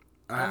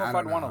 I don't know if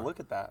I'd want to look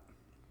at that.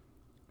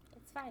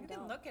 It's fine. You can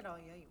Don't. look at all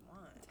you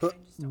want.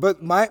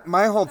 but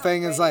my whole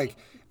thing is like,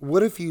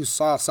 what if you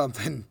saw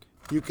something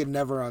you could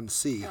never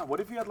unsee? Yeah, what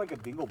if you had like a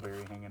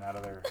dingleberry hanging out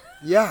of there?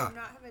 Yeah. Do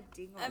not have a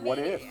dingle. I mean, What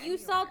if? you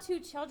saw two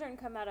children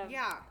come out of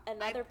Yeah,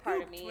 another I part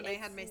of pooped me. when I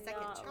had It's my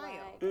second not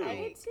child. like- I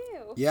Ew. did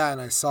too. Yeah, and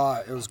I saw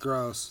it. It was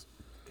gross.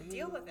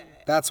 Deal with it.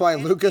 That's why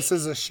Lucas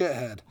is a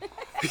shithead.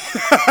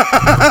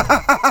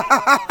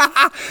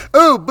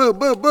 Ooh, boob,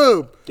 boob,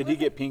 boob. Did he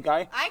get pink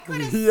eye? I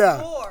could have Yeah.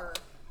 swore.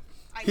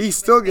 I He did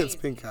still with gets Maisie,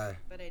 pink eye.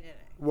 but I didn't.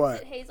 What?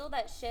 Did Hazel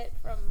that shit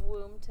from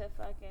womb to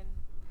fucking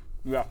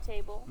Yeah.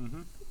 table?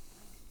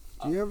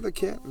 Do you have the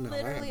kid? No, I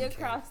have Literally the kid.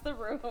 across the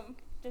room.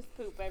 Just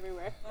poop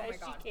everywhere Oh my as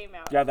God. she came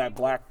out. Yeah, that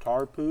black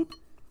tar poop.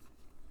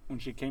 When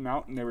she came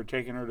out and they were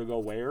taking her to go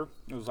weigh her,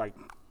 it was like,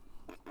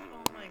 Oh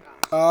my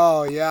gosh.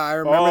 Oh, yeah, I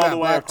remember All that the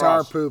way black tar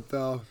across. poop,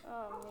 though.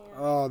 Oh man.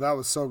 Oh, that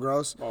was so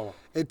gross. oh,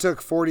 It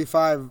took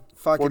 45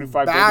 fucking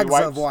 45 baby bags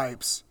wipes? of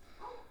wipes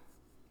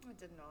I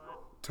did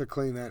not. to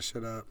clean that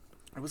shit up.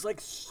 it was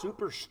like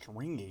super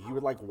stringy. You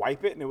would like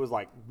wipe it and it was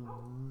like,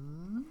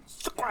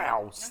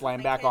 wow, slam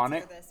My back kids on were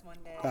it. This one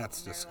day, That's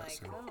and they're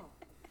disgusting. Like, oh,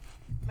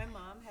 my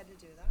mom had to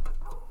do that.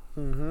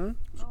 Mm-hmm.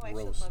 Oh, I should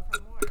gross. love her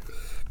more.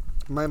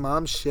 My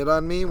mom shit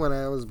on me when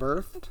I was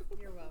birthed.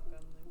 You're welcome,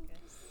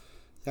 Lucas.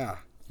 Yeah,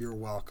 you're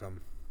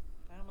welcome.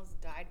 I almost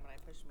died when I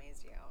pushed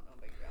Maisie out. No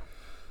big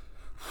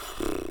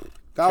deal.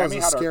 That was Tammy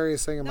the had a-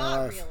 scariest thing in my Not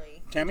life.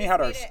 really. Tammy Just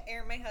had our made it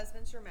air my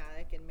husband's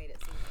dramatic and made it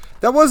seem like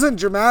That wasn't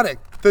dramatic.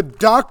 The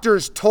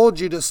doctors told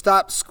you to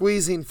stop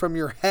squeezing from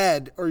your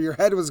head or your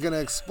head was going to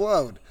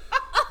explode.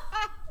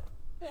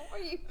 What were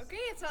you? okay,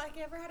 it's not like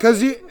I ever had a Because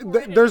baby before. I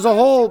didn't there's know a what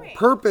I was whole doing.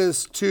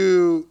 purpose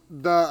to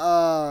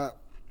the,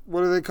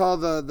 what do they call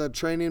the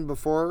training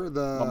before?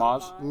 The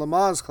Lamaze?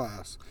 Lamaze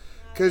class.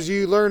 Because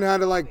you learn how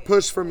to like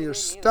push from your They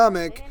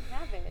stomach didn't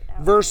have it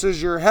out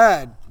versus your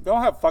head. They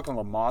don't have fucking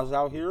Lamaze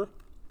out here.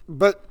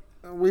 But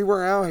we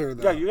were out here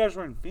though. Yeah, you guys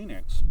were in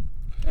Phoenix.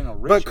 In a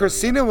rich But area.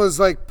 Christina was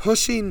like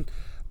pushing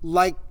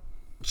like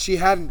she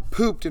hadn't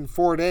pooped in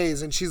 4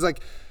 days. And she's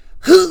like,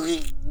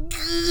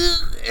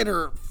 and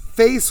her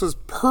face was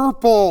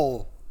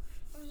purple.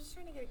 I was just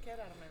trying to get a kid out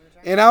of my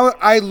vagina. And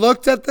I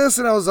looked at this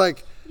and I was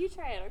like, You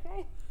try it,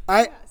 okay?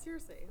 I Yeah,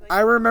 seriously. Like,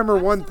 I remember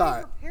why one does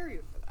somebody thought. prepare you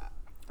for that?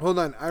 Hold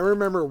on. I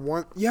remember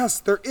one. Yes,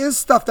 there is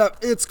stuff that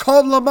it's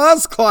called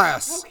Lamaze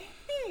class.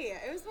 Okay,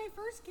 it was my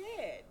first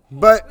kid.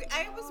 But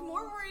I was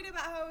more worried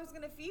about how I was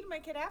going to feed my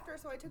kid after,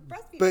 so I took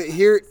breastfeeding. but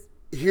classes.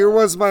 here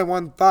was my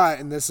one thought,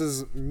 and this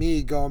is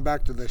me going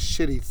back to the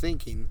shitty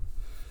thinking.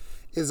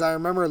 Is I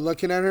remember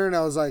looking at her and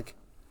I was like,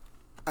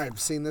 I've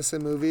seen this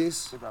in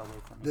movies. Get that away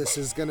from me. This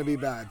is gonna be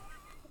bad.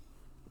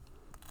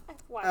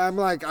 Watch. I'm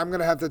like, I'm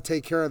gonna have to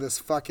take care of this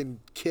fucking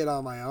kid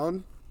on my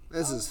own.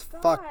 This is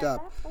fucked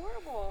up. That's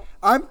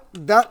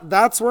horrible.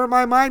 That's where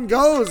my mind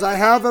goes. I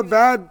have a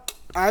bad.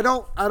 I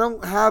don't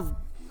have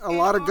a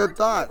lot of good Our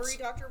thoughts.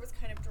 delivery doctor was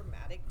kind of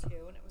dramatic too,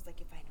 and it was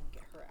like, if I don't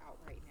get her out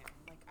right now,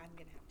 like I'm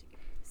gonna have to give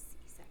her a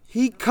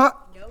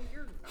C-section. No,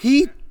 you're not.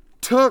 He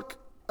took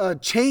a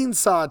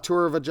chainsaw to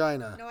her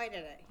vagina. No, I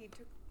didn't. He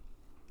took.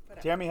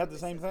 whatever. Tammy had the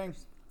same thing.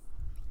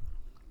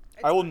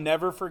 I will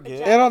never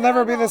forget. It'll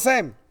never be the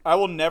same. I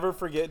will never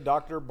forget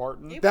Dr.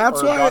 Barton.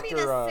 That's or why- It'll be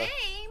the Dr.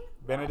 same.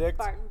 Benedict.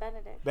 Barton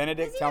Benedict.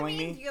 Benedict Does that telling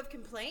mean me. you have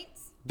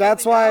complaints?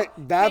 That's Can why. you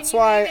That's even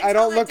why I tell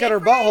don't the look at her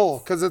difference?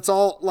 butthole because it's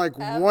all like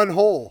one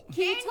hole.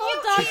 He Can told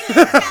you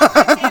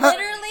Dr. even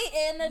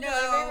Literally in the No.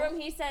 delivery room,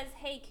 he says,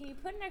 "Hey, can you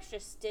put an extra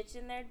stitch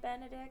in there,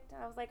 Benedict?"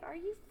 I was like, "Are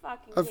you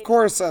fucking?" Of kidding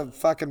course, me?" a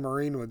fucking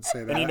Marine would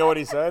say that. And you know what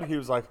he said? He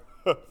was like,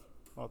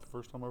 not the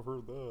first time I've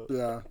heard that.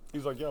 Yeah.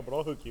 He's like, yeah, but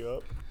I'll hook you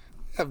up.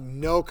 I have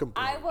no I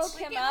complaints. woke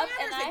him up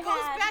and I It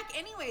goes had. back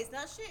anyways.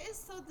 That shit is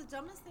so the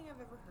dumbest thing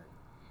I've ever heard.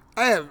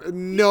 I have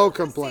no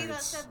People who say that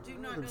complaints. stuff do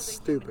not know It's the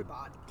stupid. human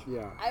body.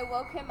 Yeah. I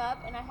woke him up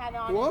and I had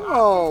on.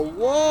 Whoa,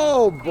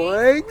 whoa,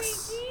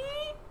 breaks.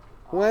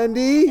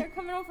 Wendy. They're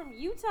coming home from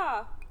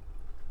Utah.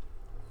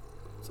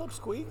 What's up,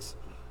 Squeaks?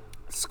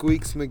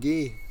 Squeaks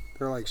McGee.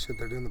 They're like, shit,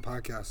 they're doing the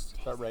podcast.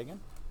 Is that Reagan?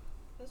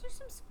 Those are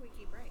some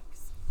squeaky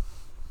brakes.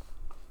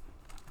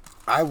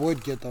 I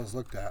would get those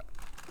looked at,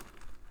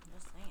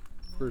 Just saying.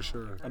 for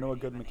sure. I know a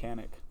good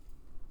mechanic.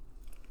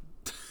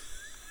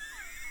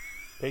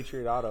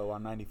 Patriot Auto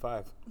on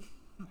 95.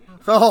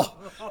 Oh,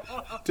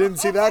 didn't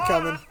see that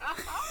coming.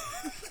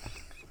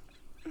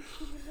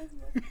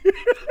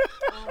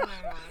 Oh my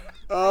god.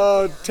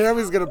 Oh,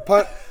 Tammy's going to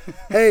put.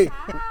 Hey,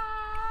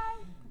 Hi.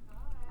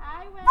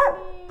 Hi,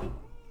 Wendy.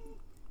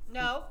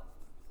 No.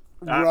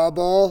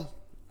 Rubble.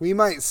 We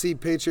might see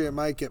Patriot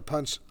Mike get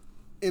punched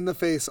in the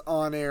face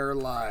on air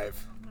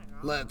live.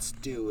 Let's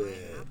do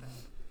it.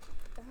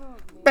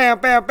 Bam,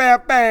 bam,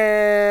 bam,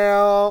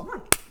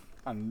 bam.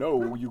 I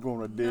know you're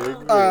going to dig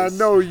this. I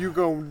know you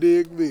gonna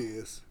dig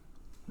this.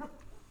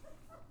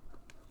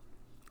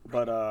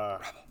 But, Go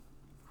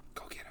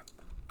get him.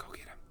 Go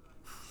get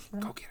him.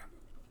 Go get him.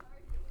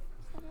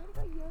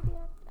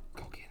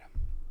 Go get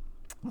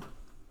him.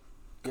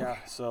 yeah,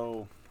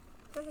 so,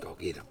 Go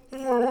get him.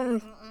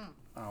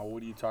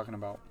 what are you talking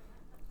about?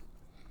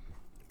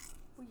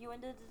 Were you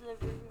in the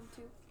delivery room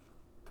too?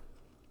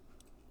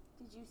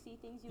 Did you see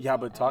things you? Yeah,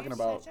 can't but talking unsee?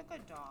 about Such a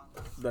good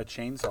dog. the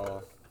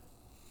chainsaw,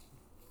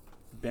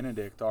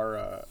 Benedict,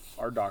 our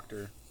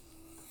doctor,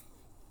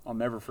 I'll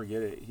never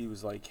forget it. He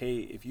was like, hey,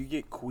 if you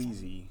get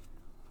queasy,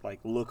 like,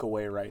 look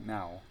away right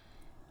now.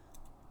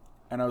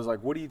 And I was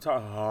like, what are you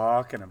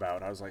talking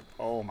about? I was like,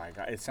 oh my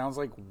God. It sounds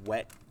like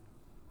wet.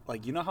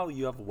 Like, you know how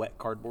you have wet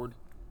cardboard?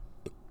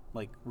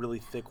 Like, really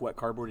thick wet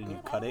cardboard and you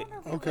cut it?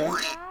 Okay.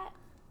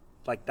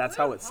 Like, that's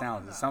how it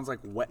sounds. It sounds like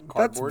wet That's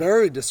cardboard.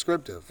 very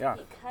descriptive. Yeah.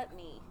 He cut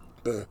me.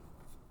 I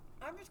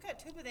just got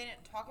two, but they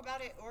didn't talk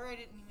about it, or I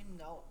didn't even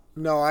know.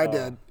 No, I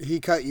did. He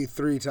cut you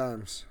 3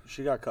 times.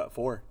 She got cut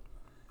 4.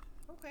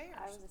 Okay.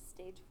 I was a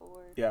stage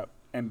 4. Yeah.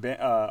 And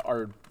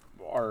our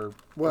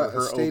What, her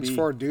a stage OB,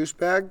 4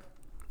 douchebag?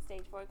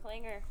 Stage 4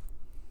 clinger.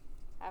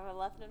 Haven't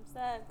left him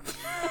since.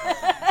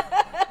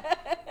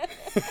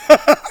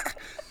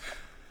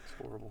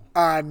 It's horrible.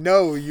 I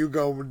know you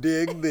gonna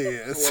dig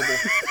this.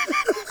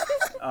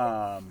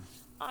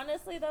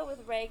 Honestly, though, with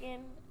Reagan,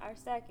 our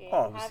second,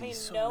 Oh, it was having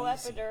so no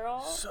easy.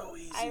 epidural, So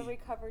easy. I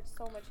recovered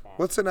so much faster.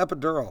 What's an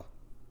epidural?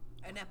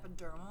 An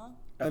epidermal.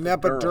 An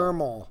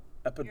epidermal.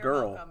 You're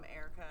Epidural. welcome,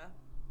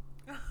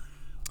 Erica.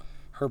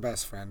 Her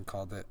best friend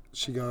called it.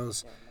 She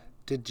goes,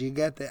 did you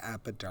get the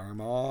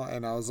epidermal?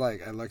 And I was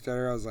like, I looked at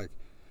her, I was like,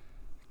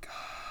 God,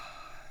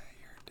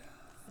 you're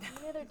dumb.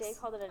 The other day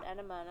called it an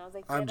enema, and I was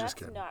like, I'm yeah, just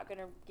that's kidding. not going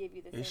to give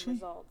you the Is same she?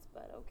 results,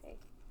 but okay.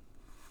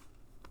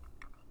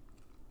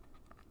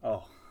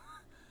 Oh.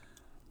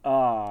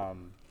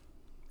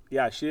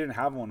 Yeah, she didn't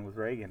have one with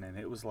Reagan, and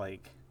it was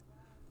like,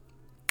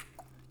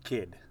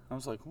 kid. I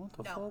was like, what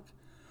the No. fuck?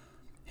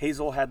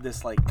 Hazel had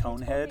this like cone Told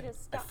me head. to I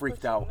stop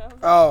freaked pushing, out. and I was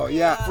like, Oh,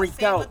 yeah. Freaked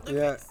same out. with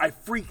Yeah. Lucas. I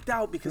freaked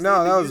out because No, they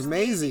had that to was use-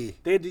 Maisie.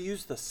 They had to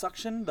use the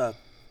suction, the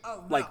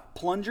Oh, no. like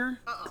plunger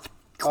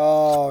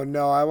Oh,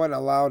 no, I wouldn't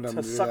allow them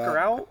to to do suck that. her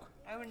out.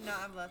 I would not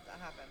have let that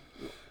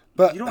happen.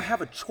 But You don't have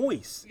a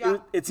choice. Yeah.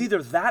 It's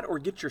either that or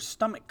get your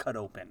stomach cut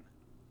open.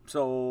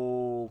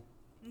 So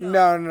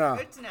no.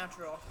 It's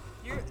natural.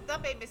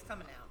 That baby's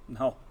coming out.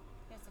 no,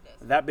 Yes,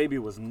 it is. that baby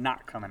was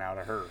not coming out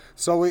of her.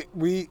 So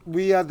we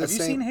had the Have you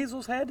same. seen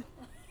Hazel's head?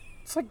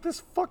 It's like this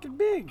fucking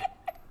big.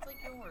 It's like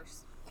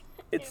yours.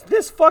 It's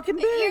this fucking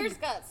the big. ears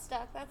got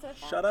stuck. That's what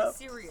Shut up,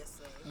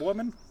 Seriously.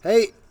 woman.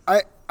 Hey,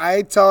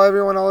 I tell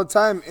everyone all the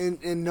time,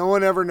 and no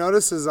one ever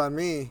notices on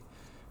me,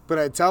 but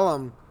I tell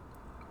them,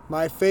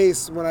 my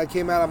face when I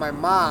came out of my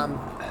mom,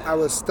 I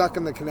was stuck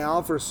in the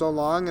canal for so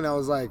long, and I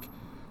was like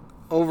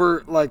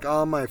over like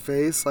on my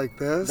face like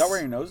this. Is that where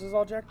your nose is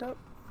all jacked up?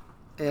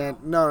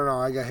 And no,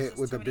 I got hit Just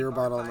with too a many beer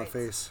bar bottle in the fights.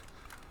 face.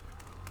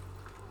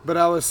 But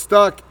I was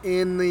stuck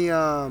in the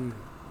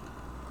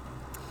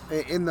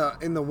in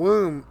the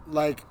womb,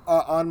 like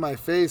on my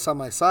face, on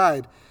my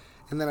side.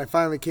 And then I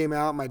finally came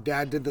out. My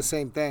dad did the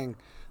same thing,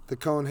 the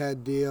cone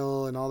head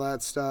deal and all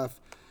that stuff.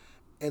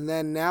 And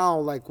then now,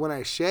 like when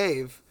I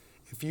shave,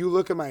 if you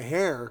look at my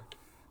hair,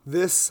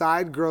 this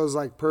side grows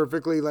like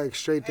perfectly like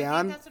straight I think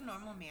down. that's a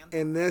normal man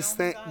thing. And I this don't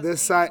thing, think that has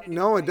this anything side, to do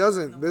no, with it height from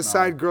doesn't. the This No.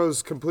 side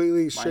grows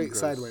completely Mine straight grows,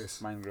 sideways.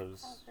 Mine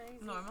grows. That's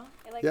crazy. Normal?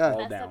 It like Yeah. All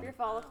messed down. up your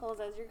follicles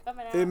as you're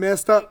coming out. It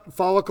messed up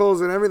follicles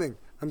and everything.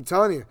 I'm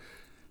telling you,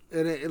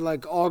 and it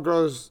like all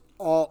grows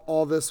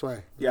all this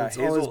way. Yeah, It's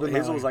always been that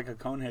Hazel was way. like a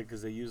cone head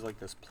because they use like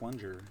this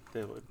plunger.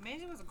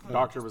 Amazing was a cool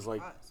Doctor just was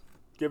like, because.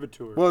 give it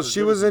to her. Well, or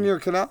she give it was to in me. your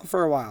canal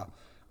for a while.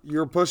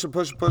 You're pushing.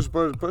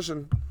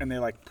 And they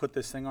like put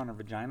this thing on her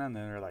vagina, and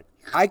then they're like,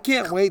 I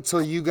can't wait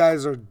till you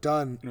guys are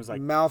done It was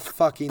like- mouth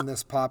fucking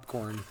this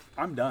popcorn.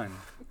 I'm done.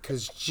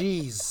 Cause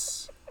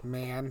jeez,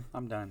 man,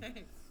 I'm done.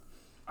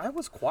 I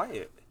was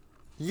quiet.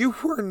 you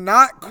were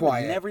not I would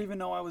quiet. never even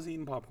know I was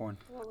eating popcorn.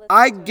 We'll listen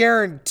I to it.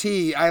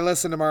 guarantee. I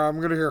listen tomorrow. I'm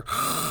gonna hear.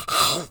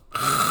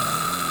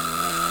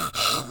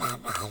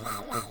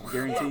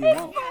 Guarantee you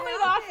won't.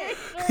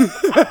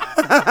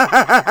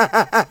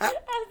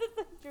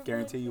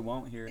 Guarantee you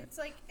won't hear it. It's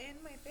like in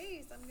my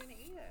face. I'm gonna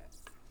eat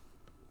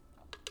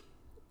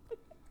it.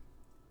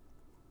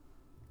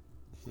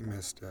 He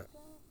missed it.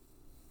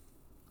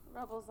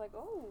 Rebel's like,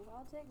 oh,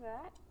 I'll take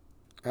that.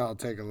 I'll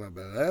take a little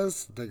bit of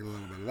this. Take a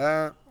little bit of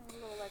that. And a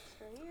little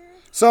extra here.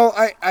 So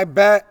I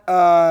bet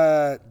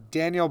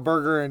Daniel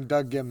Berger and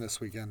Doug Gim this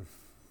weekend.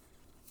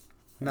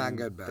 Not And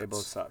good bets. They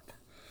both suck.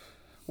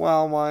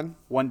 Well, one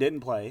One didn't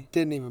play,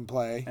 didn't even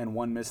play. and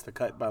one missed the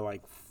cut by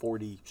like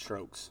 40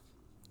 strokes.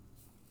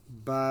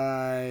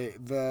 By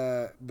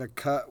the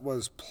cut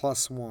was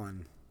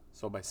 +1,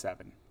 So by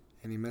 7.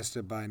 and he missed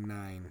it by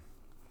 9.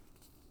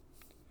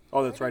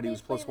 Oh, that's Where right. did He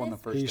they was play +1 the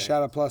this? first He day.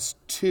 shot a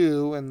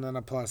 +2 and then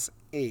a +8.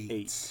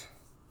 8.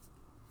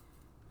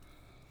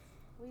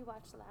 We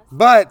watched last.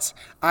 But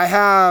I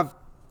have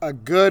a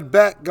good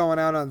bet going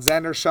out on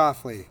Xander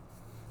Schauffele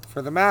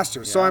for the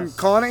Masters. So I'm Yes.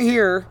 calling it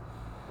here.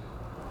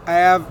 I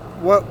have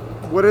what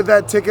did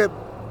that ticket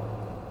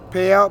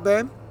pay out,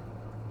 babe?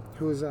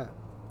 Who was that?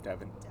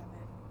 Devin.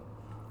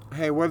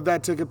 Hey, what did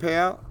that ticket pay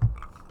out?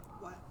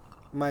 What?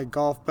 My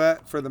golf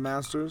bet for the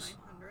Masters?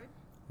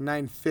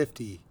 900?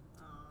 $950.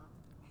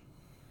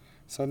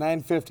 So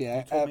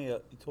 $950.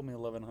 You told me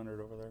 1,100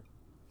 over there.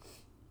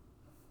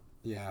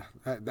 Yeah,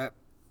 that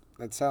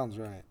sounds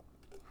right.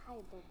 Hi,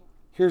 Bobo.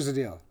 Here's the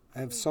deal. I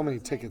have so many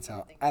tickets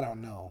out. I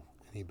don't know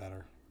any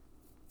better.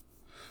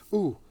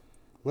 Ooh,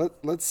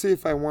 let's see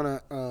if I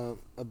want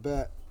a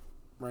bet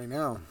right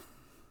now.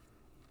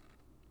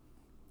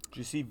 Did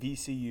you see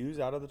VCU's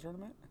out of the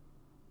tournament?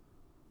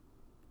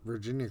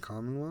 Virginia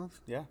Commonwealth?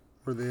 Yeah.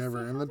 Were they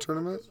ever in the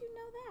tournament? How did you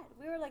know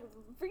that? We were like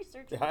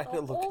researching Yeah, I had the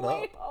to look whole it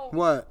way up. home.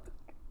 What?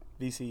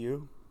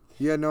 VCU?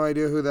 You had no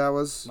idea who that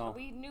was? No.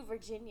 We knew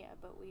Virginia,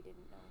 but we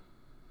didn't know.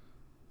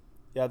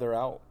 Yeah, they're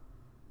out.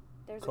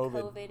 There's COVID.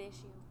 a COVID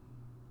issue.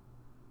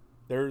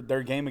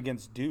 Their game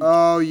against Duke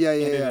Oh, yeah,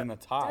 ended yeah. in a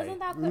tie. Doesn't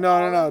that put No,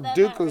 all no, of no. them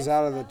Duke at was risk,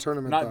 out of the though?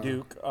 tournament. Not though.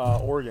 Duke,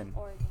 Oregon.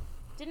 Oregon.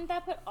 Didn't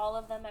that put all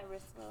of them at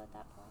risk though at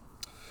that point?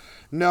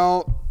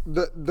 No,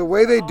 the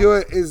way they do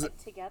it is Like,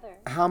 together.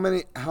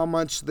 how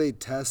much they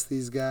test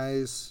these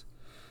guys.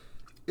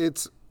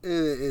 It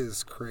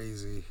is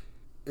crazy.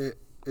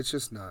 It's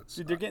just nuts.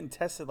 Dude, they're getting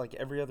tested like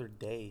every other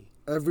day.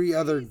 Every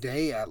other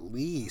day at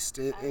least.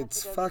 I have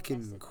It's to go get fucking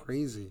tested next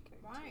crazy. week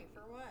or Why?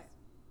 For what?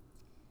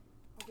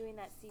 I'm doing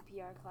that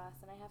CPR class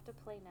and I have to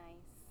play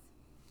nice.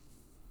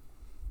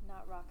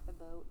 Not rock the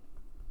boat.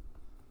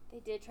 They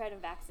did try to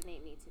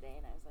vaccinate me today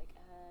and I was like,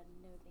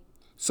 no thank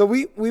you. So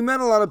we met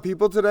a lot of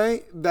people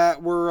today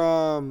that were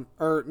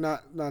or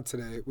not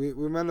today. We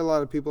met a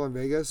lot of people in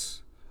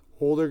Vegas,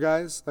 older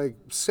guys. Like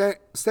stand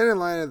in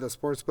line at the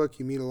sports book,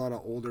 you meet a lot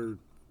of older.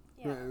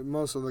 Yeah.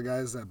 Most of the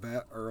guys that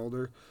bet are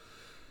older,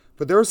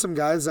 but there were some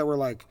guys that were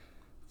like,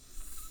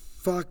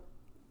 "Fuck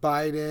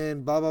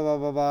Biden," blah blah blah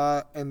blah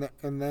blah, and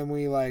then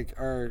we like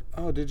are,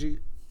 "Oh, did you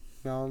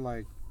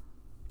like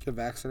get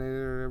vaccinated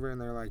or whatever?"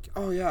 And they're like,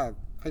 "Oh yeah,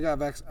 I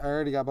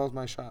already got both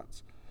my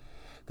shots."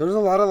 There's a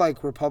lot of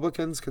like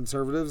Republicans,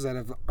 conservatives that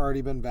have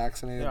already been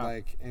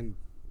vaccinated in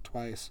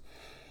twice.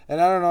 And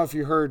I don't know if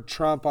you heard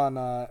Trump on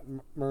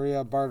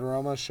Maria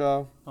Bartiromo's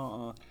show.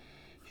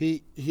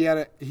 He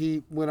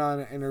went on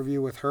an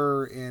interview with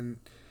her and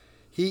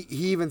he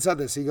even said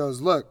this. He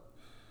goes, "Look,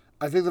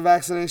 I think the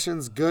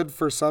vaccination's good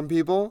for some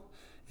people,"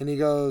 and he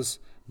goes,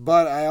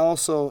 "But I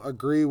also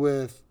agree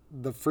with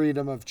the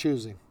freedom of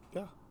choosing."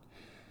 Yeah.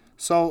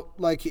 So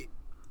like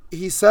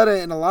he said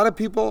it, and a lot of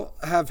people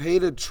have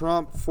hated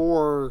Trump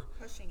for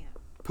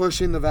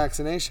pushing the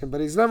vaccination,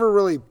 but he's never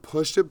really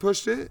pushed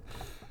it.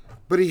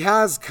 But he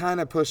has kind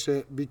of pushed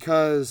it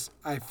because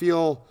I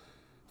feel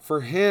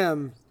for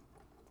him,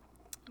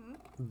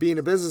 being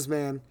a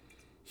businessman,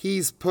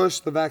 he's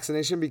pushed the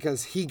vaccination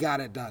because he got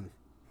it done.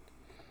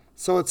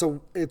 So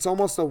it's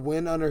almost a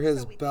win under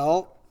his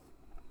belt,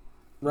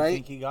 You right?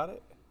 think he got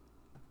it?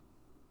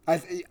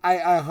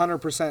 I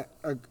 100%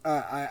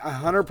 I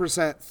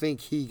 100% think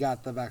he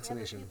got the Yeah, but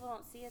vaccination. people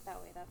don't see it that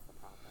way. That's the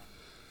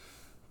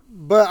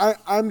problem. But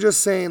I'm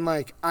just saying,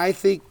 like, I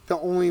think the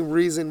only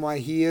reason why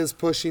he is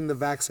pushing the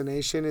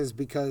vaccination is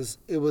because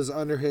it was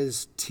under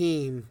his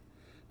team.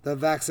 The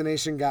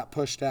vaccination got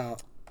pushed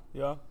out.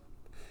 Yeah.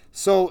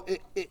 So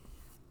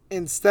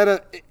instead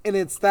of, and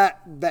it's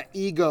that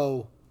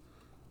ego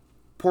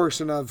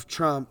portion of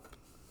Trump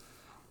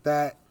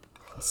that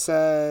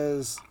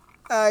says,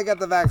 I got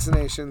the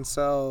vaccination,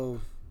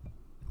 so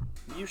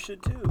You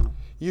should too.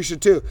 you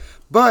should too.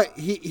 But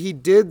he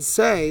did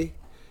say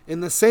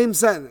in the same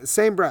sentence,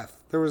 same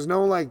breath, there was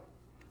no like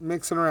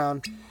mixing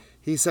around.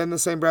 He said in the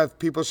same breath,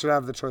 people should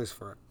have the choice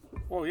for it.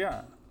 Well,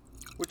 yeah.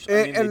 Which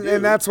I mean, And they do.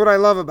 that's what I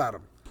love about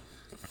him.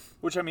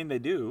 Which I mean, they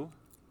do.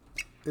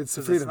 It's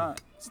the 'Cause freedom.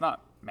 It's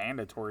not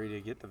mandatory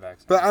to get the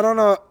vaccine. But I don't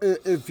know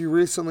if you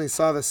recently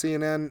saw the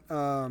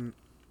CNN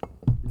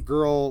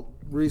girl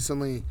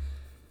recently.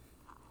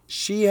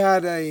 She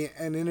had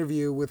an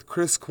interview with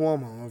Chris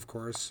Cuomo, of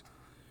course,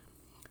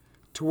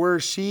 to where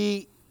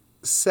she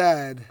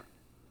said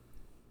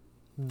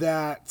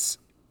that.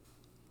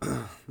 let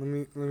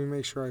me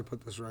make sure I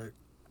put this right.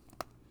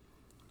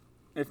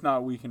 If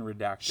not, we can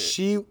redact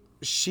it.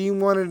 She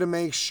wanted to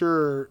make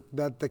sure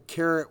that the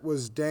carrot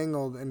was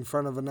dangled in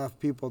front of enough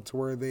people to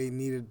where they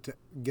needed to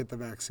get the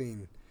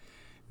vaccine.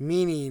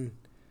 Meaning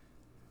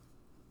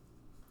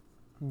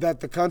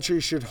that the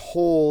country should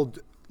hold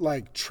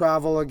like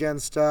travel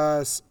against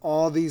us,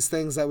 all these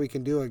things that we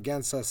can do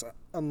against us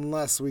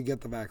unless we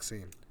get the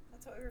vaccine.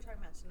 That's what we were talking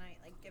about tonight.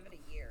 Like, give it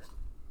a year,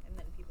 and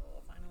then people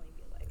will finally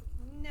be like,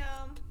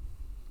 no.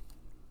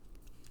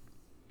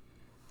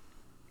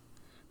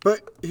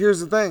 But here's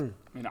the thing.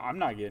 I mean, I'm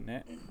not getting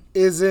it.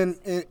 Is in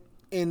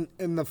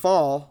the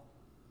fall,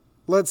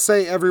 let's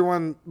say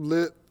everyone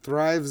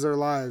thrives their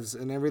lives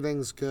and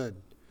everything's good.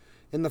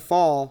 In the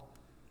fall,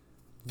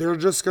 they're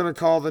just going to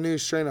call the new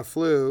strain of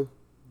flu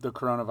The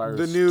coronavirus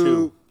The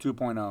new-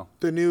 2.0.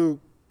 the new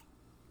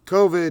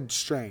COVID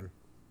strain.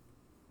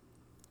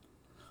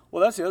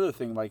 Well, that's the other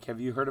thing. Like, have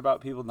you heard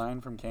about people dying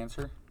from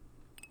cancer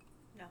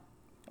No.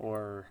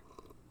 or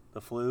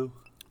the flu?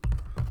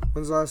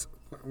 When's the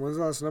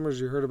last numbers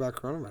you heard about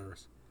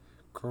coronavirus?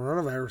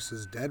 Coronavirus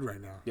is dead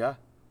right now. Yeah.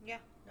 Yeah.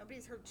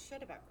 Nobody's heard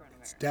shit about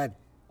coronavirus. It's dead.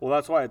 Well,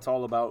 that's why it's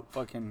all about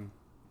fucking,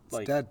 It's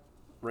like, dead.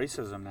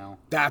 racism now.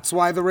 That's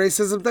why the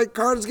racism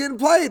card is getting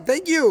played.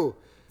 Thank you.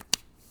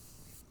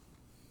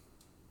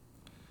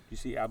 You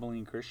see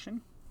Abilene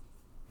Christian?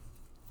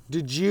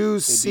 Did you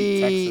beat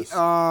see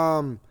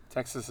Texas.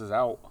 Texas is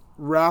out.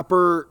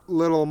 rapper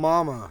Little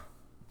Mama?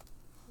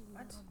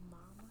 What?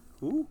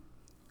 Who?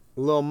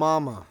 Lil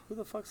Mama. Who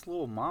the fuck's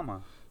Little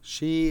Mama?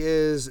 She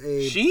is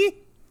a She?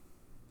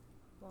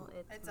 Well,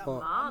 It's a Well-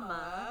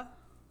 mama.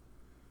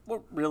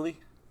 What, really?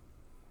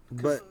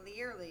 but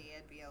Clearly,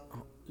 it'd be a.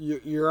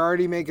 you're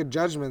already making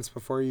judgments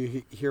before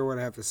you hear what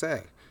I have to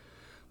say.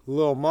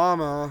 Lil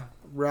Mama,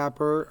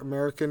 rapper,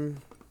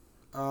 American,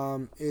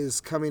 is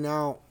coming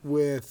out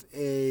with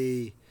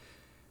a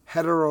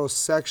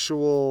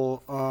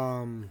heterosexual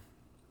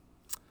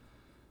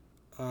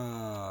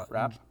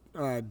Rap?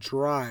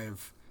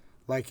 drive,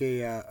 like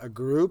a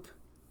group,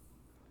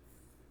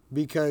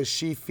 because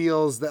she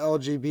feels the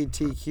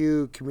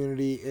LGBTQ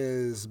community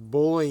is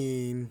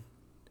bullying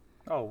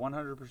Oh,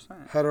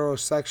 100%.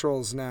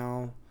 heterosexuals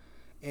now,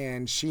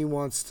 and she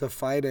wants to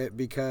fight it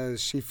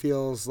because she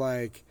feels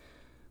like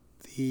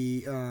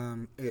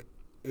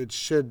it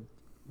should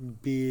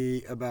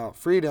be about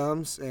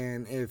freedoms,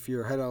 and if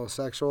you're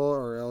heterosexual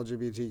or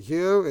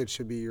LGBTQ, it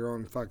should be your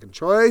own fucking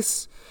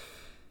choice,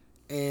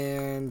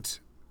 and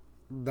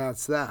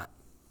that's that.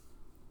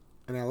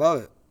 And I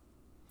love it.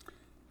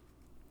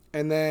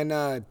 And then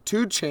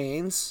 2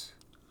 Chainz,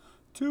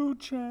 2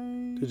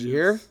 Chainz. did you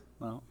hear?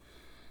 No.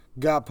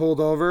 Got pulled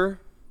over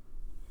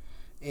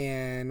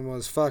and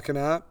was fucking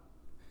up,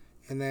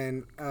 and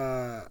then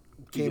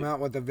came out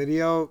with a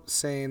video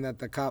saying that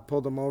the cop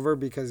pulled him over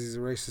because he's a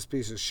racist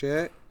piece of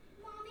shit.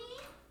 Mommy,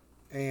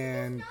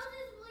 And his nose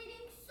is bleeding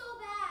so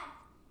bad.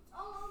 It's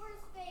all over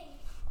his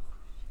face.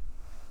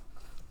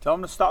 Tell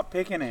him to stop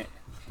picking it.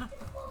 It's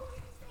all over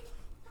his face.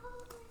 It's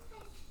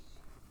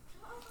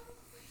all over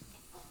his face.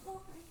 It's all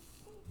over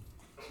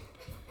his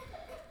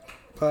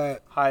face.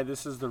 but Hi,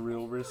 this is the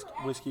Real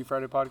Whiskey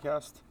Friday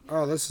podcast.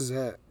 oh, this is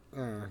it.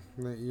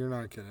 You're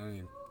not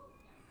getting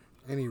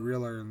any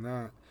realer than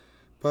that.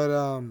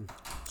 But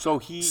So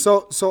he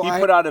So he I-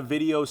 put out a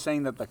video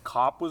saying that the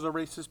cop was a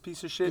racist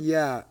piece of shit.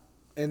 yeah,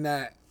 and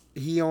that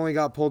he only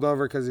got pulled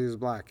over because he was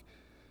black.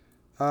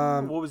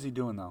 What was he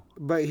doing though?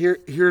 But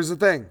here's the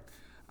thing.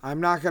 I'm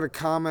not going to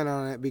comment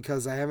on it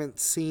because I haven't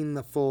seen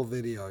the full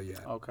video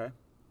yet. Okay.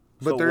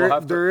 But So we'll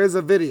have to- there is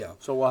a video.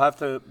 So we'll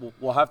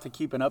have to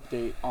keep an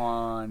update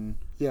on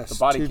Yes, the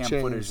body 2 cam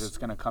Chainz. footage that's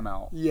going to come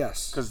out.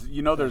 Yes. Because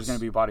you know there's going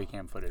to be body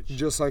cam footage.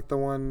 Just like the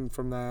one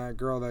from that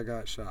girl that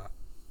got shot.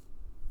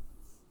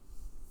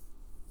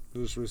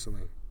 Just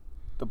recently.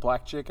 The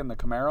black chick in the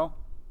Camaro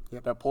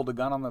Yep. that pulled a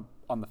gun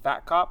on the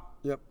fat cop.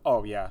 Yep.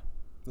 Oh yeah.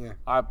 Yeah.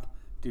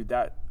 Dude,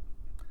 that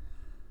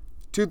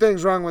Two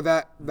things wrong with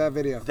that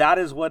video. That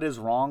is what is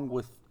wrong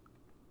with,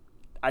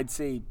 I'd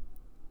say,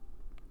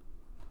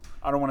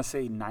 I don't want to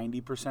say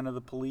 90% of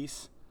the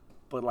police,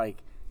 but like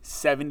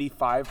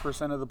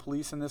 75% of the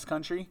police in this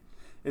country,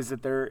 is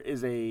that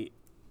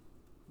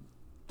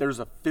there's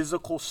a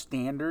physical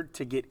standard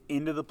to get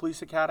into the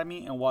police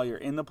academy, and while you're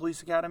in the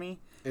police academy,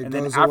 and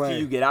then after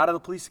you get out of the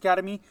police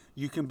academy,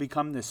 you can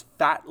become this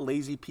fat,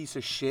 lazy piece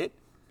of shit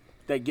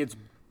that gets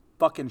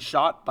fucking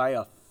shot by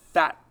a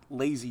fat,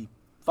 lazy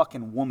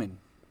fucking woman.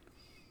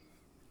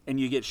 And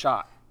you get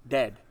shot,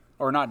 dead.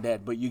 Or not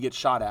dead, but you get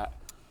shot at.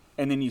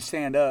 And then you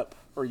stand up,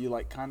 or you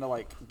like kind of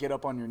like get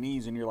up on your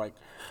knees, and you're like,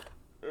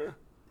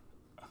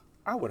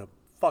 I would have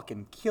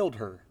fucking killed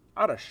her.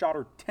 I'd have shot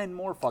her 10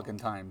 more fucking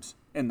times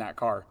in that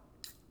car.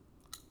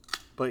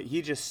 But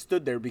he just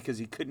stood there because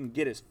he couldn't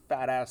get his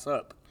fat ass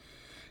up.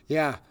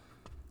 Yeah.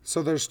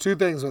 So there's two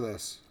things with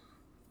this,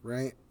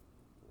 right?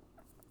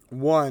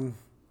 One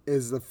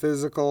is the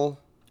physical.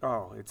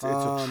 Oh, it's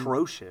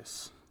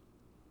atrocious.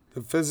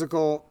 The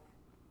physical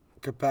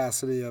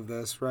capacity of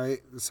this,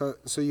 right? So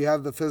you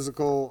have the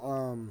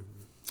physical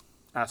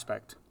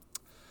Aspect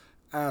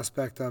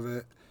of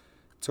it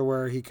to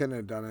where he couldn't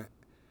have done it.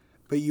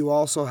 But you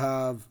also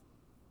have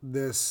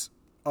this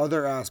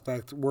other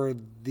aspect where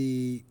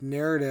the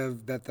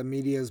narrative that the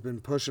media has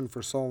been pushing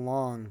for so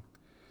long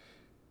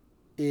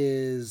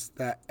is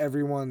that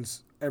every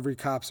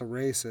cop's a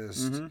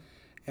racist. Mm-hmm.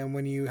 And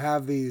when you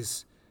have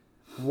these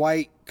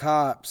white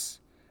cops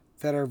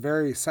that are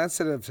very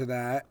sensitive to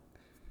that,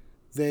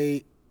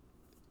 they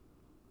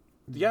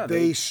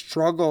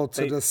struggle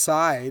to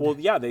decide. Well,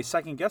 yeah, they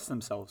second guess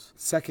themselves.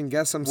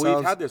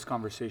 We've had this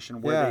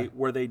conversation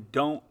where they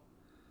don't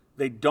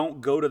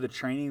go to the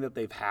training that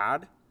they've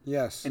had.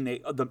 Yes. And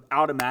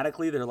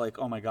automatically they're like,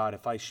 oh my God,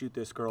 if I shoot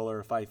this girl, or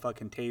if I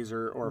fucking tase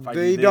her, or if I do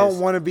this. They don't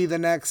want to be the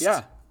next.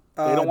 Yeah.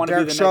 They don't want to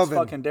be the Chauvin.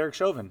 next fucking Derek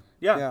Chauvin.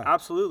 Yeah,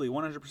 absolutely,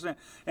 100%.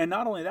 And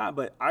not only that,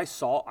 but I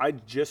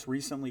just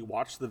recently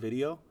watched the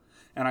video,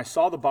 and I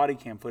saw the body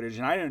cam footage,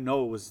 and I didn't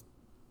know it was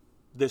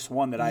this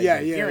one that I've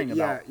been hearing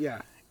about.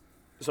 Yeah.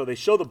 So they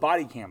show the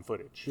body cam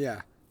footage.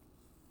 Yeah.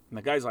 And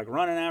the guy's like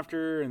running after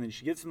her, and then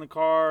she gets in the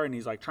car, and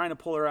he's like trying to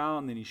pull her out,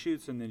 and then he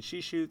shoots, and then she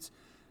shoots.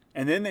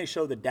 And then they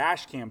show the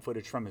dash cam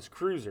footage from his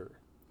cruiser.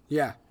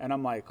 Yeah. And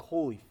I'm like,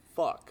 holy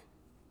fuck.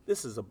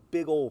 This is a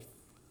big old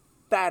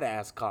fat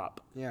ass cop.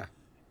 Yeah.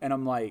 And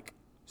I'm like,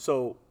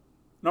 so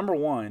number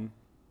one,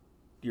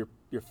 you're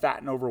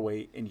fat and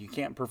overweight, and you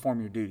can't perform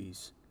your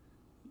duties.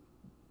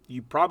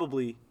 You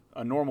probably,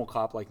 a normal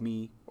cop like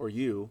me or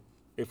you,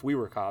 if we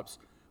were cops,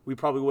 we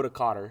probably would have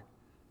caught her,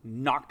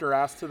 knocked her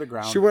ass to the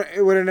ground.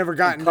 It would have never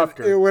gotten.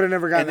 It would have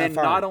never gotten that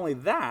far. And then not only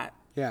that.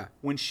 Yeah.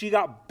 When she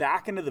got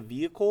back into the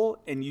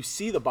vehicle, and you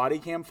see the body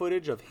cam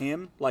footage of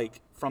him, like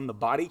from the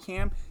body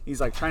cam,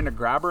 he's like trying to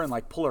grab her and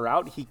like pull her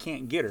out. He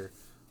can't get her.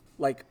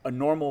 Like a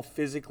normal,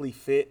 physically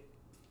fit,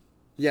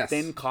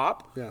 thin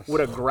cop would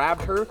have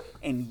grabbed her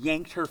and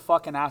yanked her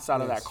fucking ass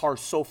out of that car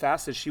so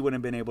fast that she wouldn't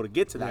have been able to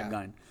get to that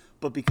gun.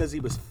 But because he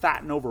was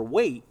fat and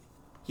overweight,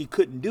 he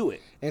couldn't do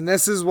it. And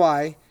this is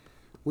why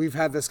we've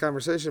had this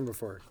conversation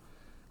before.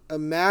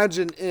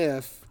 Imagine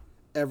if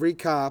every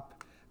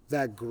cop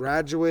that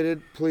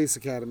graduated police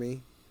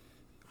academy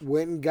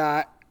went and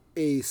got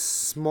a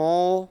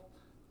small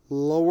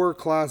lower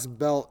class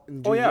belt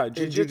in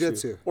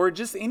jiu-jitsu. Or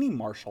just any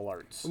martial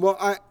arts.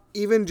 Well,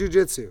 even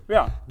jiu-jitsu.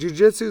 Yeah.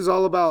 Jiu-jitsu is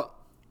all about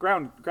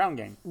ground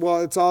game.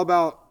 Well, it's all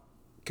about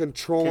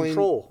controlling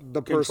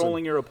the person.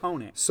 Controlling your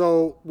opponent.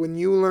 So when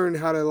you learn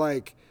how to,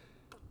 like,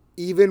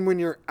 even when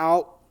you're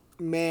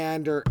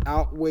outmanned or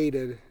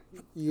outweighted,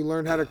 you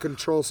learn how to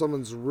control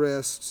someone's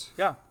wrists.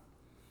 Yeah.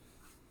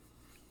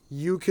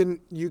 You can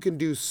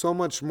do so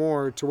much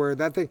more to where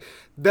that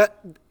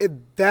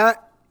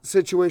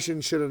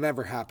situation should have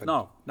never happened.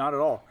 No, not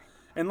at all.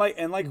 And like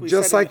we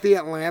just said, like the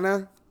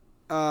Atlanta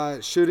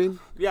shooting.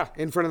 Yeah.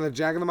 In front of the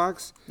Jack in the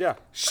Box. Yeah.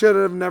 Should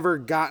have never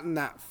gotten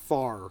that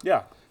far.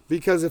 Yeah.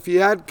 Because if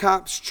you had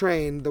cops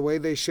trained the way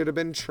they should have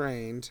been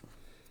trained,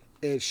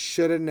 it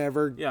should have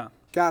never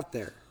got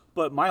there.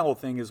 But my whole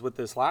thing is with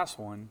this last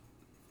one,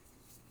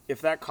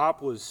 if that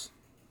cop was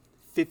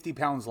 50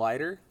 pounds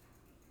lighter,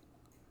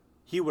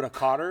 he would have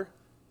caught her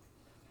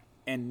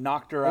and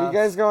knocked her out. Are you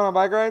guys going on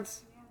bike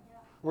rides? Yeah.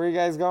 Where are you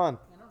guys going? I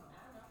don't know.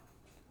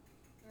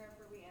 Wherever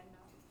we end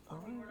up. I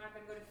think we're not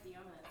going to go to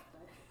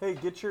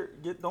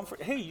Fiona's,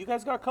 but... Hey, you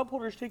guys got cup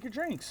holders. Take your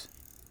drinks.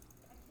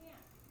 I can't.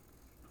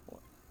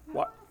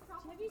 What?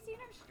 Have you seen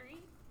our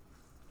street?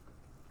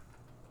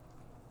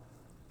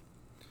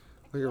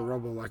 Look at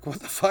Robo like,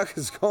 what the fuck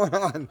is going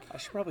on? I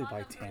should probably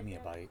buy Tammy a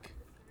bike.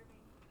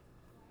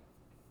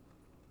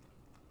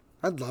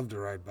 I'd love to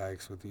ride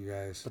bikes with you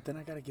guys. But then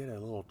I got to get a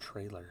little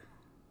trailer.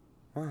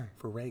 Why?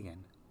 For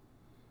Reagan.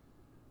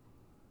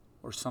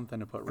 Or something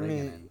to put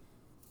Reagan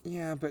in.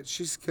 Yeah, but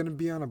she's going to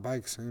be on a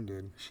bike soon,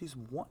 dude. She's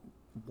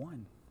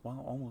one.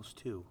 Well, almost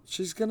two.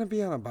 She's going to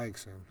be on a bike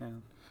soon. Yeah.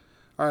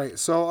 All right,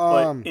 so...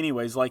 but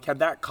anyways, like, had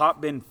that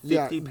cop been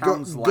 50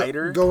 pounds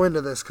lighter... Go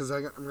into this, because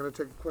I'm going to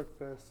take a quick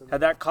piss.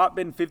 Had that cop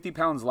been 50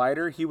 pounds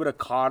lighter, he would have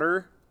caught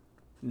her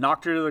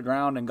knocked her to the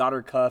ground and got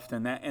her cuffed,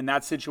 and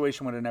that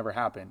situation would have never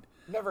happened.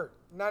 Never.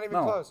 Not even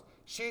No. close.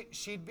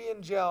 She'd be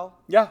in jail.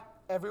 Yeah.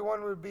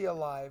 Everyone would be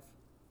alive.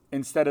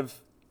 Instead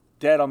of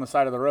dead on the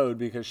side of the road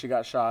because she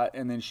got shot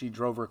and then she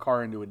drove her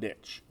car into a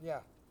ditch Yeah.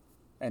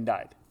 and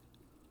died.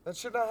 That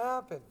should not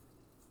happen.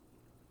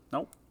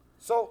 Nope.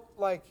 So,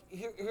 like,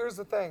 here's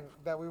the thing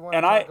that we want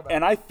And to talk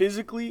about. I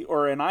physically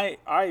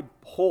I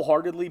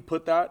wholeheartedly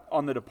put that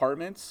on the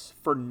departments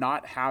for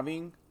not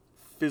having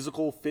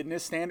physical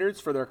fitness standards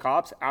for their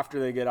cops after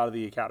they get out of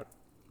the academy.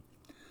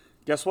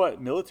 Guess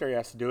what? Military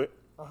has to do it.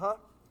 Uh-huh.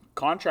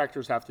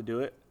 Contractors have to do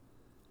it.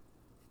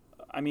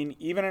 I mean,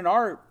 even in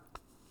our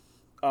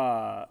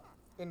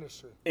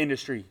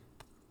industry,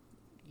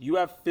 you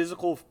have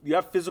physical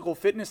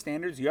fitness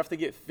standards. You have to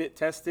get fit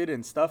tested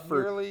and stuff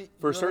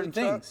for certain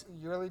things.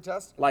 Yearly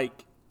testing.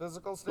 Like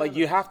Physical standards. Like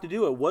you have to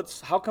do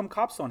it. How come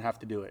cops don't have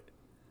to do it?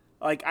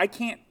 Like I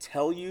can't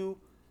tell you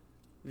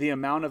the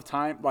amount of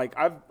time. Like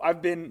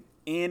I've been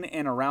in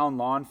and around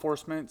law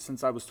enforcement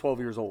since I was 12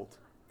 years old.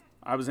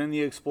 I was in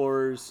the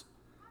Explorers.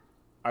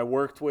 I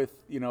worked with,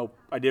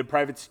 I did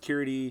private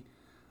security.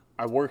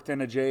 I worked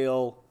in a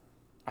jail.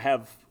 I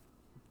have,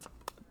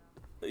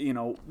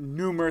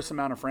 numerous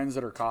amount of friends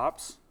that are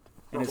cops.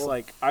 And it's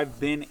like I've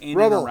been in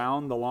and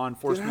around the law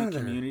enforcement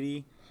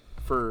community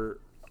for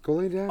Go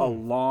lay down. a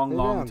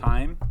long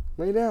time.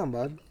 Lay down,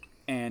 bud.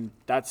 And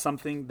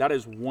that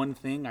is one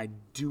thing I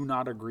do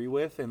not agree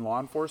with in law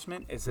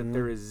enforcement is that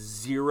there is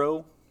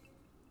zero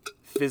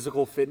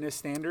physical fitness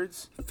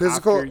standards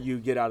after you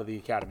get out of the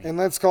academy. And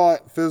let's call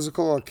it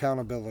physical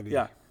accountability.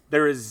 Yeah.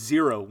 There is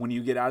zero when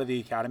you get out of the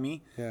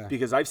academy. Yeah.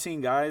 Because I've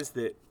seen guys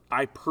that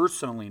I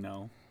personally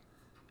know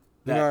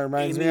that what it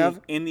reminds me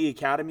of? in the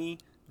academy,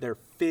 they're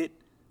fit,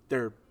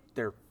 they're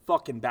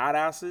fucking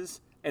badasses,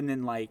 and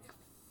then like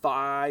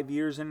 5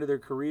 years into their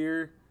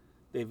career,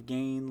 they've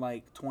gained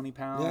like 20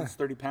 pounds,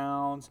 30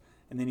 pounds,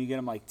 and then you get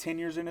them like 10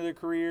 years into their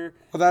career,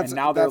 and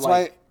now they're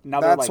like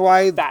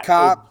fat,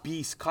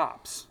 obese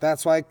cops.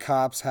 That's why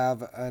cops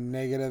have a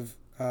negative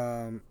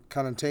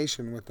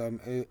connotation with them,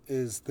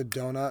 is the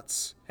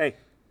donuts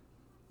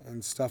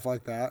and stuff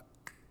like that.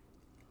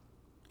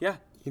 Yeah.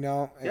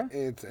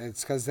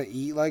 It's because they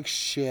eat like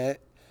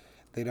shit.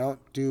 They don't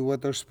do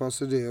what they're supposed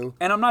to do.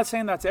 And I'm not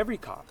saying that's every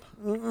cop.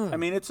 I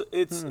mean, it's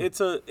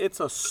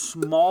a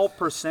small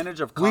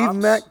percentage of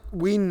cops.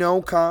 We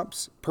know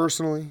cops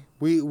personally.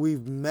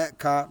 We've met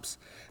cops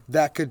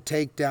that could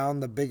take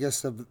down the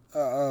biggest of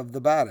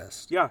the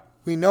baddest. Yeah.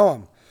 We know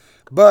them.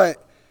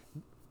 But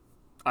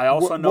I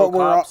also know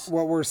cops.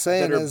 What we're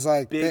saying is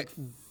like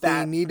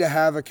they need to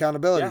have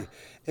accountability.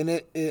 Yeah.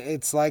 And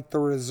it's like the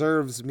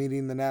reserves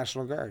meeting the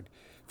National Guard.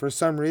 For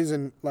some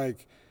reason,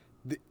 like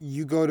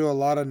you go to a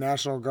lot of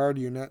National Guard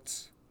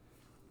units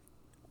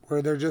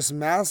where they're just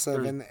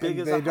massive and they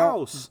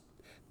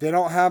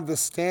don't have the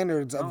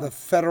standards of the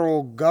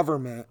federal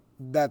government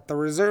that the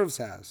reserves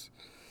has.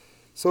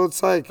 So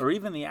it's like, or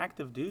even the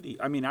active duty.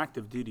 I mean,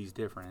 active duty is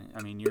different.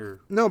 I mean,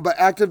 but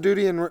active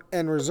duty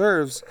and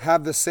reserves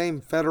have the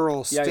same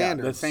federal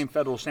standards. The same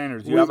federal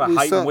standards. You have a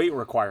height and weight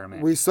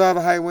requirement. We still have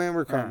a height and weight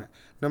requirement,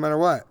 no matter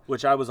what.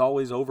 Which I was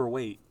always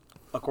overweight,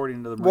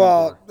 according to the Marine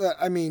Corps. Well,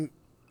 I mean,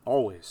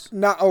 always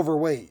not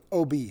overweight,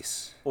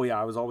 obese. Oh yeah,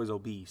 I was always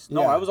obese.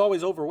 No, I was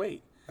always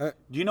overweight. Do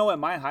you know at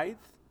my height,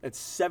 at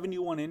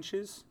 71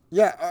 inches?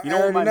 Yeah, you know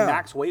what my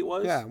max weight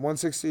was? Yeah,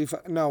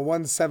 165. No,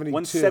 172.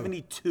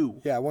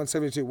 172. Yeah,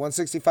 172.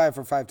 165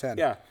 for 5'10".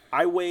 Yeah,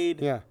 I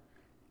weighed. Yeah.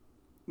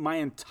 My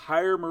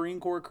entire Marine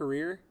Corps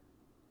career,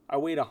 I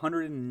weighed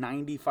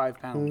 195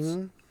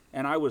 pounds,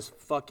 and I was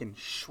fucking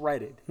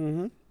shredded.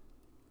 Mm-hmm.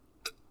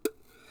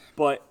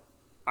 But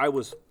I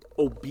was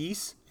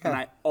obese, and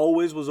I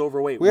always was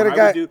overweight.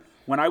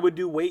 When I would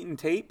do weight and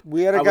tape,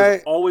 I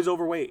was always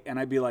overweight, and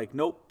I'd be like,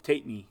 "Nope,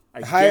 tape me. I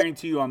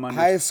guarantee you I'm under."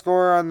 Highest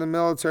score on the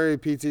military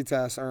PT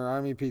test or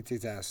Army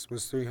PT test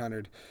was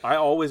 300. I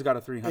always got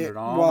a 300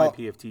 on all my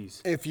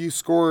PFTs. If you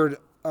scored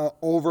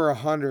over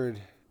 100,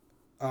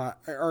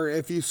 or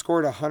if you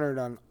scored 100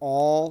 on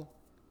all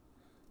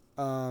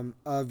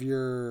of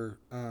your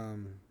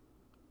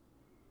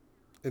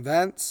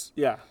events,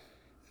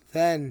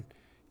 then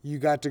you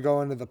got to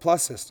go into the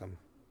plus system.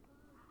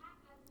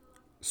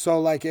 So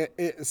like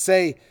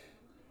say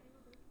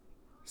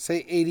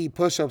 80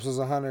 push-ups was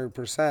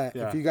 100%.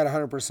 Yeah. If you got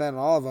 100% on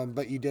all of them,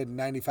 but you did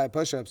 95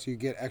 push-ups, you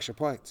get extra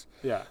points.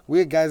 Yeah. We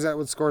had guys that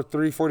would score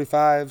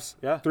 345s,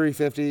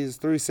 350s,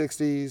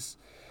 360s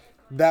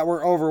that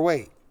were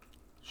overweight.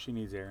 She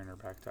needs air in her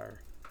back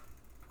tire.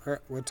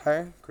 What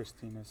tire?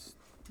 Christina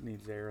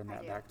needs air in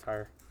that back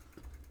tire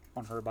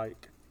on her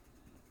bike.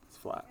 It's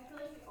flat. I feel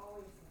like we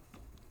always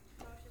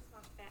know. It's just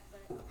not fat,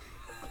 but...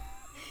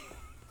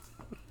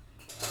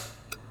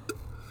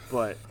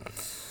 But,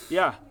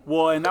 yeah.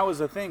 Well, and that was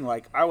the thing.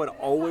 Like, I would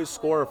always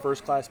score a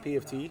first-class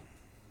PFT,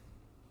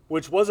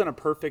 which wasn't a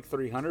perfect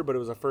 300, but it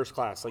was a first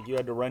class. Like, you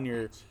had to run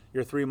your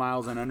 3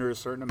 miles in under a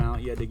certain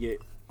amount. You had to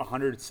get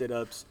 100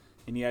 sit-ups,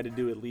 and you had to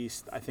do at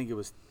least, I think it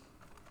was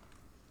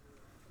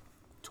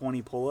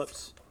 20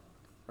 pull-ups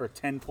or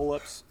 10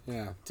 pull-ups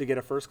to get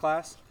a first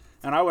class.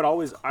 And I would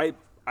always,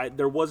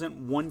 there wasn't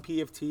one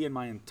PFT in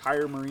my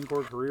entire Marine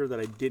Corps career that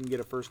I didn't get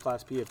a first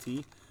class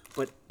PFT.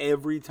 But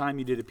every time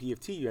you did a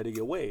PFT, you had to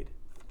get weighed.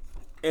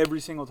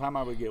 Every single time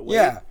I would get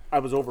weighed, I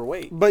was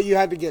overweight. But you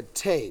had to get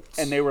taped.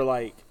 And they were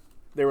like,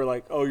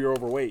 "Oh, you're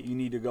overweight. You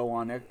need to go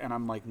on it." And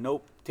I'm like,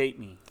 "Nope, tape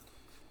me."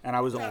 And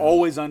I was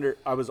always under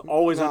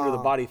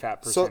the body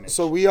fat percentage.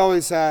 So we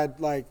always had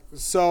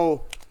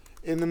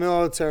in the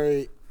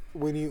military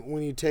when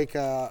you take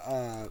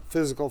a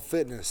physical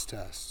fitness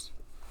test,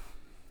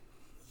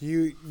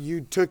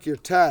 you took your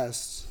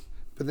test,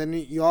 but then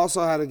you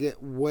also had to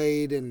get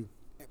weighed and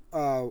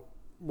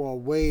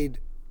weighed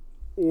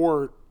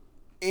or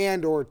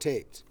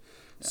taped.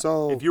 Yeah.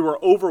 So if you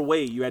were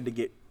overweight, you had to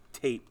get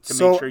taped to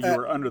make sure you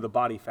were under the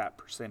body fat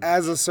percentage.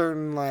 As a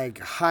certain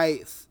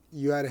height,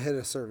 you had to hit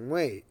a certain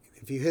weight.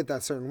 If you hit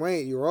that certain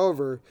weight, you were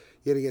over.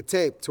 You had to get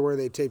taped to where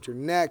they taped your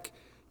neck,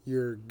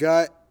 your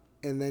gut,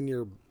 and then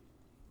your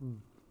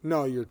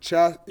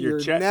chest, your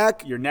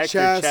neck, your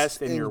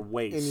chest, and your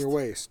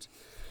waist.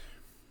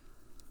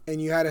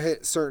 And you had to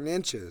hit certain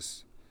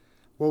inches.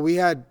 Well, we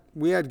had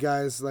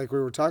guys like we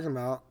were talking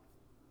about.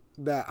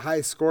 That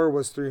high score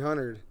was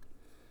 300.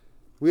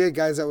 We had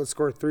guys that would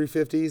score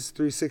 350s,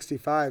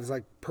 365s,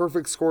 like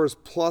perfect scores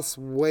plus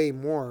way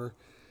more,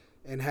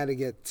 and had to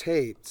get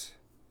taped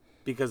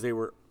because they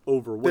were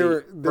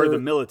overweight for the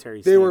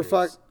military. They were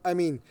I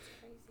mean,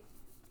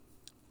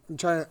 I'm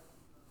trying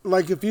to,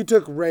 if you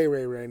took Ray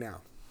right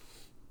now,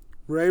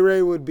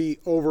 Ray would be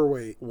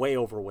overweight, way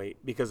overweight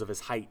because of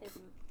his height.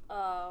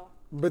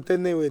 But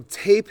then they would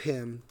tape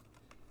him.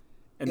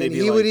 And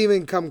he would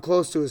even come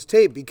close to his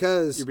tape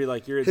because you'd be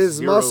like, his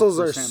muscles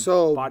are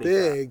so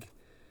big.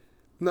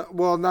 No,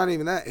 well, not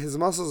even that. His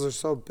muscles are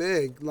so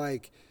big.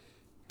 Like,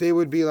 they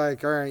would be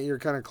like, all right, you're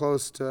kind of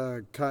close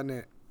to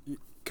cutting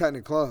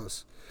it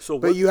close.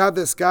 But you have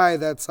this guy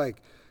that's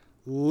like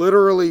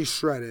literally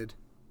shredded,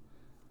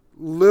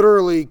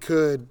 literally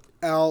could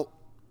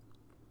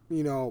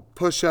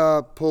push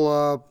up, pull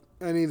up,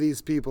 any of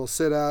these people,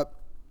 sit up.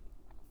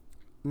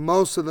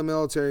 Most of the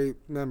military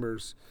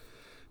members.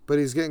 But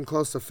he's getting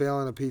close to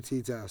failing a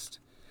PT test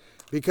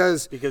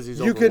because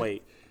he's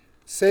overweight.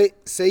 Say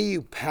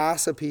you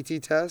pass a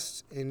PT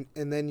test and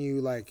then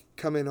you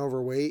come in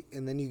overweight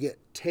and then you get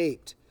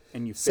taped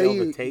and you fail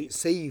the tape.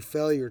 Say you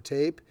fail your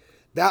tape,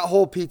 that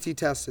whole PT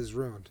test is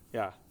ruined.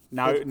 Yeah.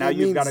 Now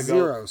you've got to go.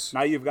 Zeros.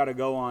 Now you've got to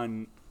go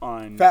on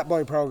Fat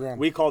Boy program.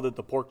 We called it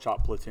the pork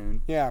chop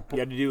platoon. Yeah. You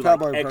had to do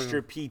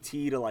extra program.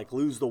 PT to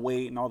lose the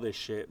weight and all this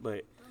shit.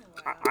 But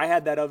I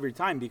had that every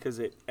time because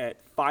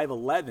at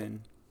 5'11".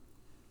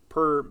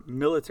 Per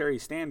military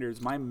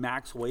standards, my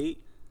max weight,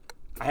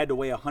 I had to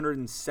weigh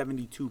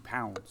 172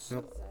 pounds.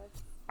 Yep.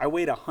 I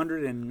weighed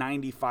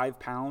 195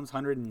 pounds,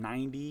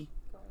 190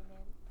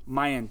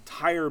 my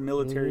entire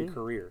military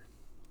career.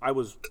 I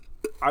was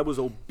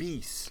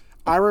obese.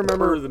 I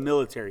remember the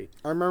military.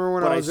 I remember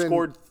when I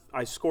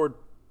scored,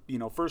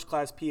 first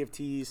class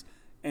PFTs,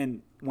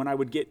 and when I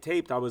would get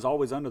taped, I was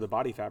always under the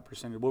body fat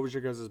percentage. What was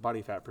your guys'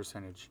 body fat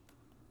percentage?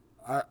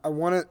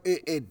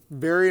 It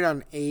varied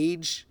on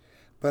age.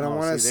 But I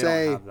want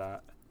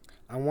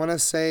to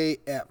say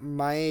at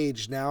my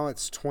age now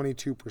it's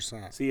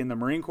 22%. See, in the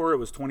Marine Corps it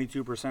was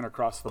 22%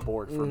 across the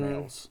board for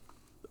males.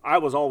 I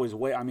was always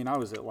I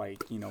was at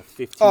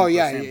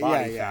 15%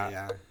 body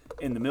fat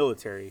in the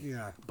military.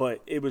 Yeah.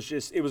 But it was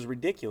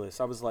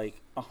ridiculous. I was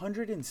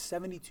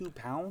 172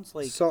 pounds.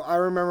 So I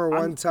remember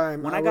one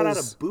time when I got out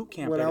of boot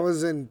camp. When I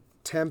was in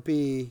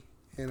Tempe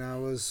and I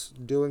was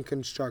doing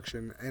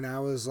construction and I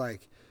was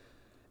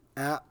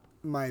at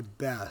my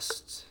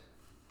best.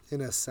 In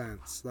a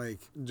sense,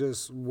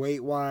 just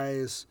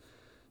weight-wise,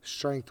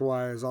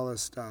 strength-wise, all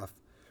this stuff.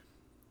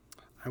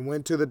 I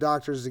went to the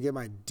doctors to get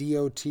my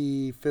DOT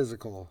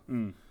physical.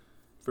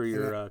 For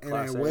your class and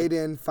I A. weighed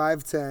in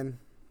 5'10".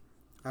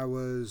 I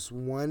was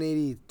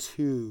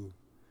 182,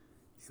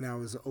 and I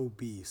was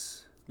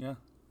obese. Yeah.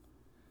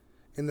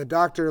 And the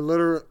doctor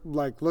literally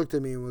looked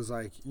at me and was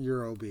like,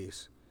 "You're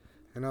obese,"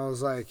 and I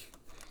was like,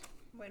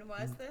 "When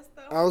was this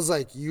though?" I was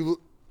like,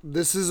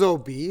 this is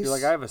obese." You're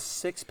like, "I have a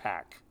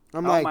 6-pack.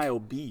 I'm How am I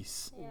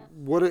obese?" Yeah.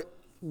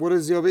 What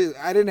is the obese?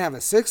 I didn't have a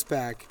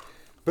 6-pack,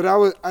 but I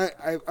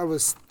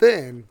was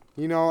thin.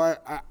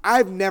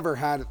 I've never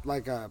had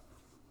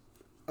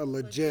a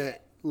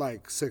legit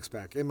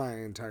 6-pack in my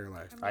entire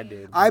life. I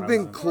did. I've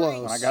been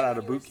close. When I got out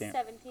of boot camp.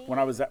 17?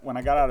 When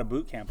I got out of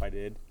boot camp, I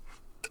did.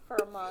 For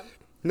a month.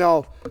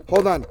 No,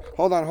 hold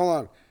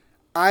on.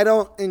 I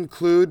don't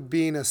include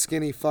being a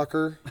skinny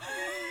fucker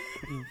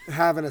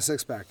having a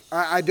 6-pack.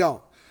 I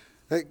don't.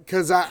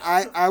 Because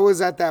I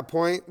was at that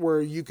point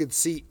where you could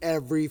see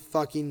every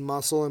fucking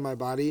muscle in my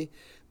body,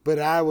 but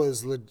I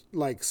was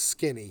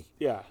skinny.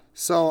 Yeah.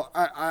 So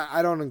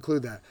I don't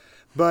include that.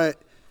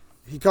 But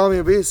he called me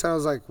obese, and I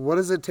was like, what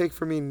does it take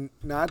for me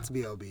not to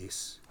be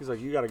obese? He's like,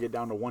 you got to get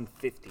down to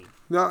 150.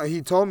 No,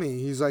 he told me.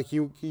 He's like,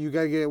 you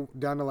got to get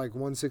down to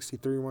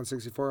 163,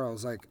 164. I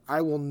was like,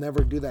 I will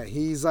never do that.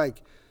 He's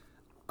like,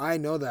 I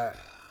know that.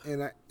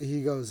 And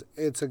he goes,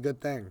 it's a good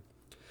thing.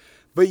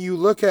 But you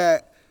look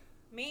at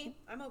Me?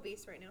 I'm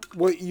obese right now.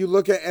 Well, you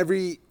look at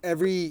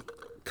every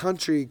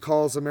country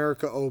calls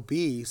America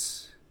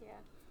obese. Yeah.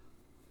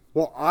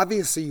 Well,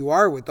 obviously you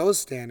are with those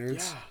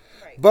standards.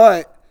 Yeah. Right.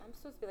 But I'm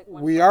supposed to be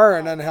like we are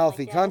an 125. I'm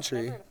unhealthy like, yeah,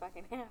 country. That's never gonna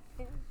fucking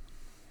happen.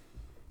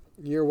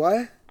 You're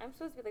what? I'm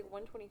supposed to be like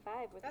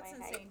 125 with That's my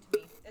height. insane to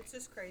me. It's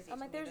just crazy. I'm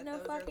to like, me there's that no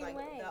those are, fucking like,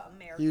 way. the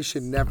American You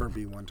should never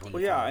be 125.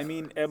 Well, yeah, I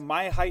mean, at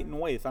my height and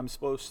weight, I'm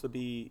supposed to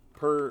be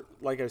per,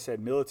 like I said,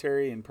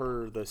 military and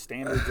per the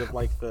standards of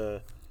like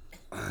the,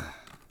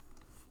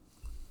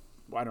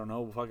 I don't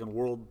know, fucking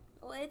world,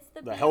 Well, it's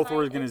the the health BMI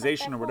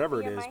organization or it's like whatever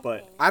that it whole is, BMI but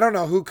thing. I don't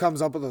know who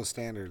comes up with those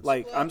standards.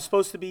 like I'm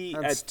supposed to be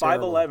That's at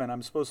terrible. 5'11",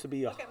 I'm supposed to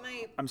be Look at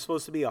my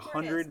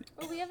 100,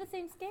 Oh, we have the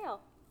same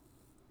scale.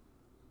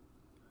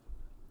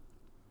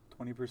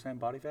 20%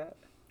 body fat.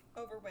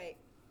 overweight.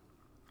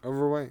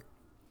 Overweight.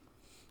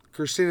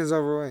 Christina's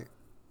overweight.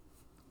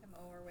 I'm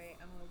overweight.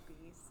 I'm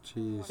obese.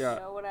 Jeez. Yeah.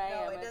 Know what I No,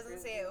 am. it as doesn't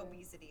Ruth say is.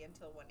 obesity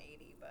until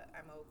 180, but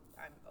I'm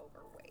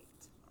overweight.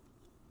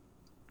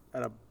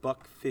 At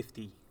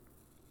 $150.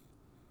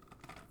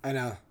 I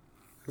know.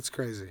 That's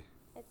crazy.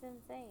 It's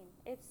insane.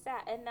 It's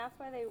sad, and that's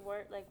why they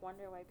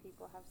wonder why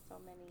people have so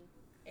many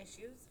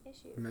Issues?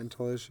 issues.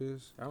 Mental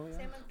issues. Oh yeah.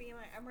 Same with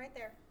BMI. I'm right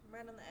there. I'm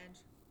right on the edge.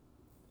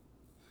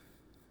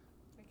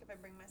 Like if I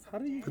bring myself How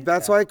do you down. get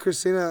That's that? why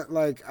Christina,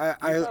 like,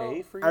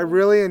 Okay for I you?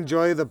 really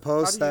enjoy the How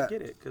posts do you that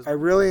get it? 'Cause I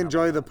I'm really finding out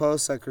enjoy about the that.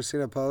 posts that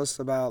Christina posts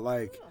about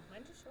like Oh,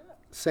 mine just showed up.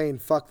 saying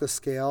fuck the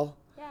scale.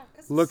 Yeah.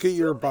 'Cause Look it's at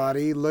your stupid.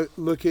 body.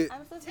 Look at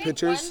I'm supposed to be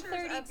pictures.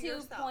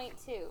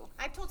 132.2.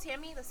 I've told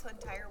Tammy this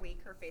entire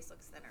week her face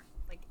looks thinner.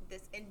 Like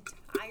this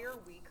entire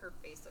week her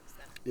face looks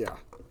thinner. Yeah.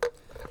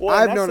 Well,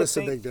 I've and that's the noticed a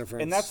thing- big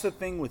difference. And that's the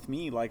thing with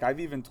me. Like, I've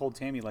even told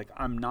Tammy, like,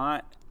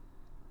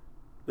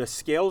 the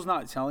scale's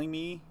not telling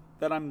me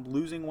that I'm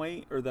losing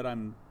weight or that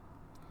I'm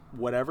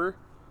whatever,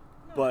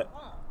 but it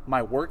won't.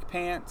 my work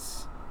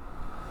pants.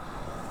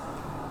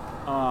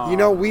 You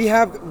know, we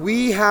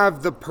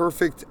have the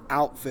perfect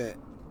outfit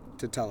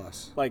to tell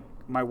us. Like,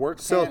 my work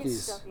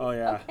Silkies. pants. Oh,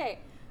 yeah. Okay.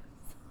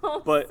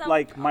 So But,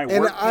 like, my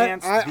And work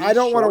pants. I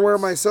don't want to wear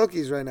my shorts-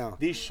 silkies right now.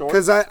 These shorts.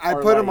 Because I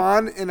are put them like-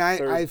 on and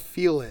they're- I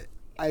feel it.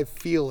 I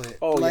feel it.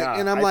 Oh, like, yeah.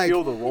 And I'm I like,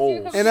 feel the You're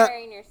rolls. And I-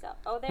 comparing yourself.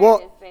 Oh, there well,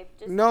 it is, babe.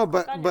 Just no,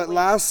 click on but your waist.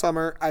 last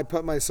summer I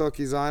put my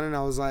silkies on and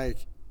I was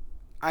like,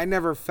 I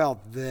never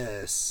felt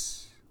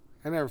this.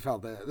 I never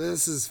felt that.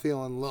 This is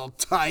feeling a little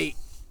tight,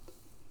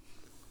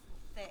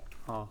 Thick.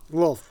 Oh. a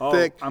little Oh,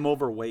 thick. I'm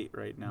overweight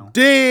right now.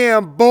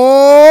 Damn, boy,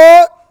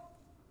 Yeah.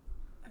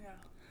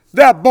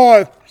 that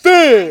boy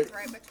thick, It's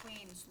right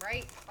between,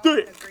 right?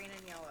 Thick. The green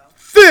and yellow.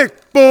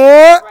 thick boy.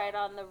 Right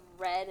on the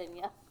red and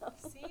yellow.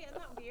 See, isn't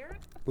that weird?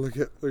 Look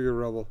at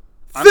Rubble.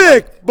 I'm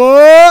Thick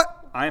boy.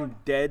 I'm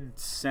dead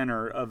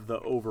center of the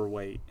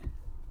overweight.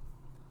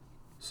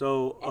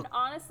 So And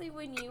honestly,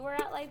 when you were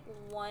at like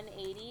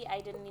 180, I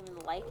didn't even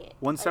like it.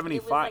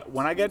 175. Like, it was, like,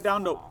 when I too got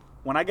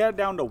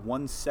down to small.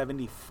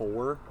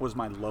 174 was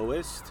my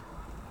lowest.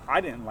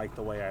 I didn't like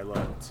the way I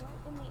looked.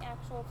 What in the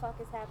actual fuck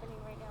is happening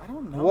right now? I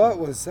don't know. What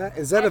was that?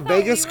 Is that I a thought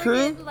Vegas we were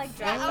crew? getting, like,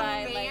 drive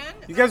by, like,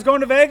 You guys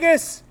going to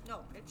Vegas? No,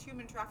 it's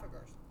human traffickers.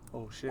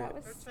 Oh shit. that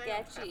was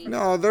sketchy.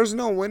 No, there's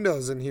no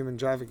windows in human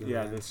trafficking.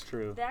 Yeah, vans. that's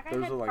true. That guy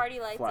Those had are like party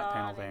lights flat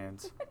panel on and-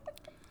 vans.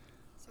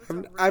 So it's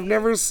a I've raid.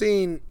 never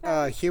seen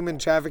human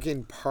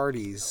trafficking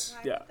parties.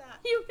 Why Yeah. would that?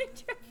 Human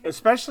trafficking.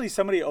 Especially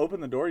somebody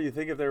opened the door. You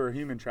think if they were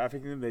human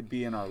trafficking, they'd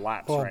be in our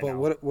laps Oh, right but now.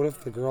 what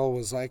if the girl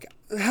was like,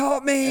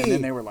 "Help me"? And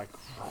then they were like,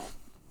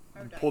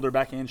 I would die. pulled her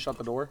back in, shut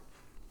the door.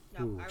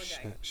 No, Ooh, I would die.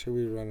 shit. Should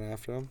we run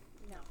after them?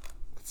 No,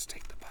 Let's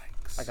take the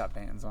bikes. I got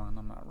bands on.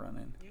 I'm not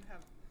running. you have.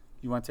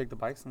 You want to take the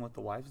bikes and let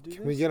the wives do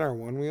Can we this? get our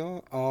one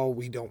wheel? Oh,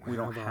 we don't. We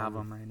don't have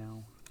them. them right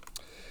now.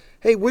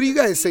 Hey, what do you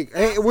guys think?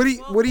 Hey, what do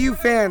you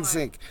Well, fans what?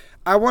 think?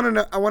 I want to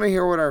know. I want to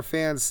hear what our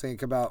fans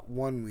think about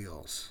one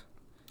wheels.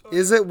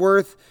 Is it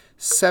worth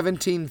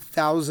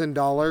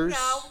 $17,000?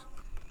 No,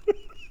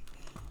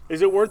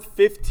 Is it worth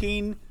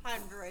 $1,550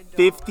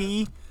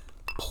 $100.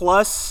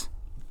 plus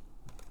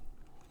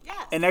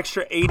Yes. an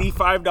extra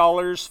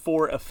 $85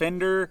 for a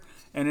fender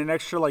and an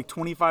extra like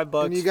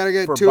 $25 And you gotta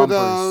get for two of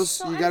bumpers? those.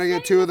 So You I'm gotta get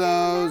saying two of the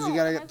same those. You amount.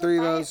 gotta I get would 3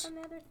 of buy it those. from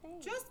the other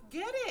thing. Just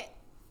get it.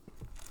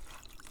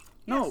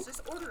 No, Yes,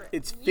 just order it.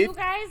 it's You 50.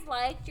 guys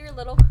liked your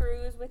little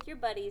cruise with your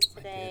buddies I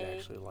today. did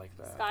actually like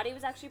that. Scotty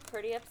was actually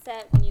pretty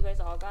upset when you guys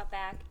all got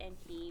back, and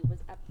he was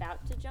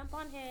about to jump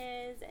on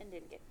his and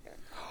didn't get there.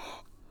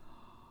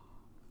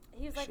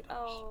 He was like, Should've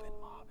all been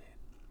 "Oh, mobbing,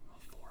 all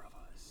 4 of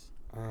us.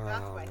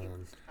 That's why he Um,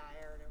 was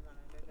tired and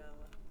wanted to go.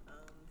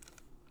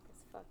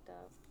 it's fucked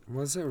up."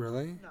 Was it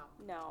really? No,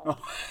 No,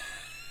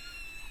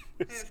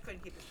 he just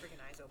couldn't keep his freaking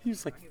eyes open. He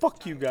was like, anymore.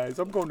 "Fuck you tired. guys,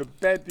 I'm going to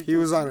bed." Because He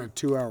was on a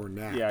 2-hour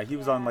nap. Yeah, he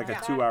was on like a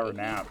Yeah. 2-hour He-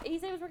 nap. He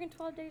said he was working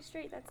 12 days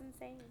straight. That's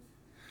insane.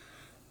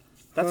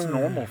 That's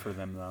normal for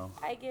them though.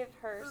 I give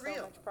her For so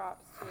real. much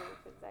props too,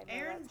 because I know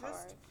Aaron that's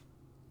just- hard.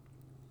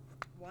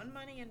 Won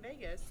money in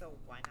Vegas, so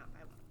why not?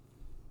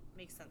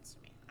 Makes sense to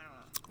me. I don't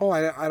know. Oh,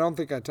 I don't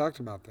think I talked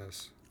about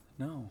this.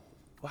 No.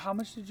 Well, how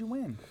much did you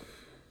win?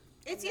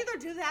 It's either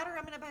do that or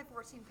I'm gonna buy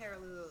 14 pair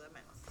of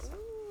Lululemons.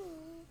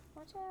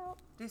 Watch out.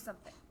 Do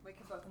something. We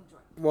can both enjoy.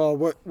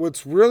 Well,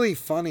 what's really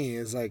funny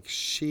is like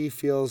she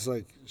feels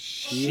like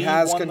she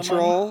has won the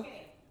control.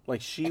 money?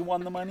 Like she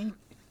won the money?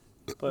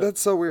 But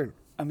That's so weird.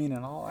 I mean,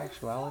 in all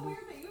actuality,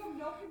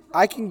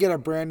 I can get a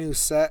brand new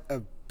set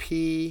of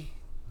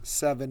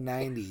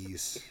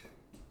P790s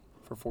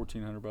for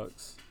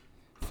 $1,400,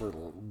 for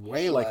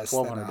way like less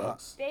than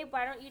 $1,200. Babe,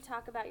 why don't you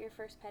talk about your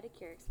first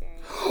pedicure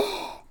experience?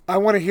 I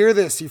want to hear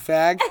this, you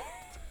fag.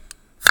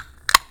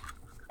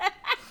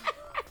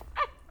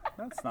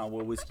 That's not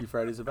what Whiskey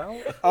Friday's about.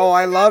 Oh,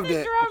 I loved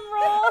it. Drum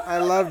roll. I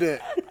loved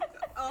it.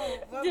 Oh,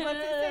 what's it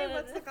say?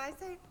 What's the guy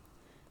say?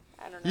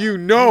 I don't know. You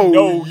know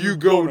know you you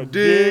gonna gonna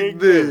dig dig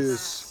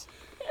this.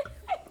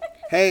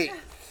 Hey,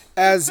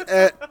 as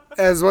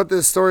what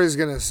this story is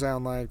gonna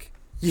sound like,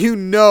 you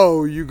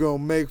know you gonna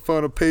make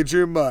fun of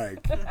Patriot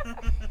Mike.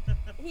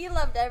 He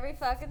loved every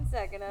fucking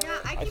second of Yeah,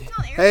 it. I keep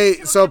telling Aaron. Hey,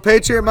 we're so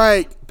gonna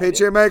play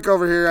Patriot Mike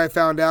over here, I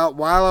found out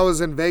while I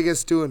was in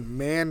Vegas doing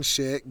man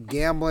shit,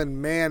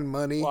 gambling man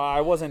money. Well, I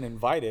wasn't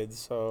invited,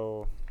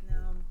 so No,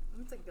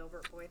 it's a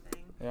Gilbert boy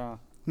thing. yeah.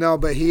 No,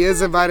 but he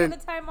is invited. The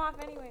time off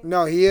anyway.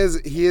 No, he is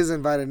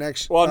invited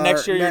next. Well,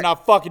 next year you're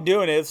not fucking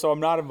doing it, so I'm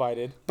not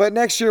invited. But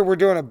next year we're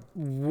doing a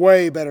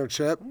way better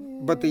trip.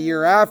 But the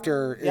year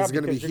after Yeah, is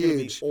going to be because you're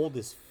huge. Gonna be old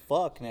as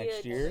fuck next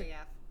Huge. year. Yeah.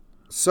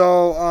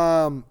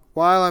 So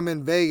while I'm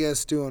in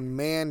Vegas doing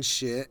man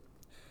shit,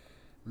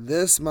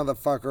 this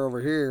motherfucker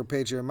over here,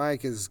 Patriot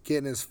Mike, is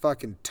getting his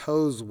fucking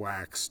toes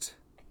waxed.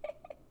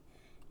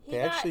 He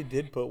They got, actually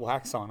did put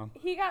wax on him.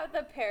 He got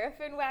the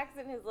paraffin wax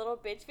in his little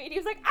bitch feet. He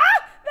was like,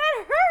 ah,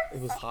 that hurts.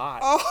 It was hot.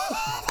 Oh. It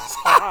was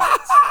hot.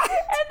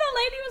 And the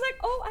lady was like,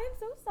 oh, I'm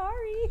so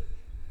sorry.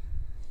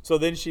 So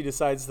then she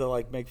decides to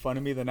like make fun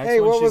of me. The next Hey,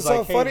 one, what she's was so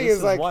like, "Hey, funny this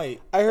is, like,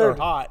 white I heard- or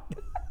hot."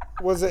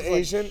 Was it like,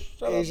 Asian?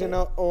 shut up, Asian?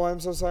 man. Oh, I'm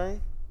so sorry.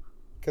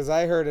 Because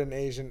I heard an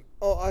Asian.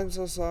 Oh, I'm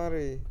so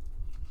sorry.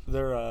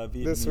 They're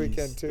Vietnamese. This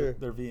weekend, too.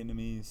 They're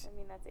Vietnamese. I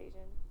mean, that's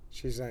Asian.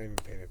 She's not even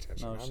paying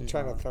attention. No, I'm she's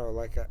trying not. to throw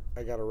like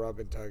I got a rub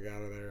and tug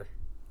out of there.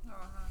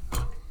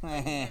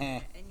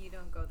 And you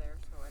don't go there,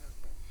 so I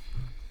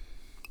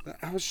don't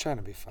care. I was trying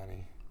to be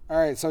funny. All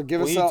right, so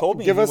give Well, us he a, told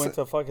me give he us went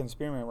to fucking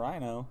Spearmint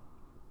Rhino.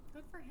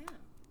 Good for him.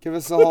 give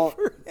us the whole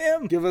For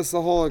him. give us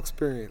the whole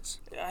experience.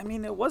 I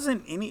mean, it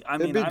wasn't any. I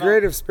It'd mean, be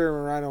great if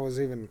Spearmint Rhino was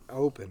even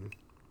open.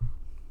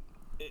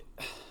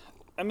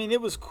 I mean,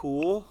 it was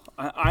cool.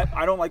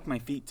 I don't like my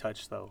feet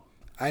touched though.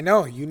 I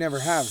know you never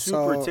have.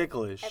 Super so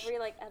ticklish. Every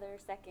like other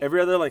second.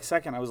 Every other like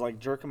second, I was like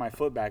jerking my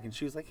foot back, and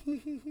she was like, hee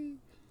hee hee.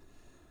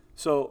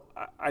 So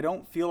I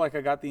don't feel like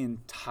I got the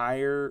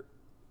entire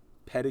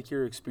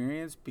pedicure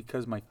experience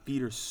because my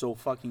feet are so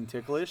fucking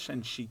ticklish,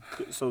 and she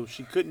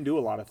couldn't do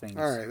a lot of things.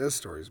 all right, this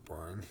story's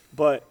boring.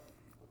 But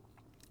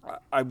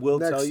I will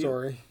Next tell you,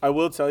 story. I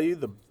will tell you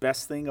the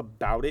best thing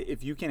about it.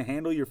 If you can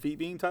handle your feet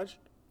being touched,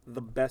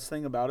 the best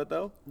thing about it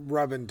though.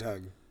 Rub and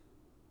tug.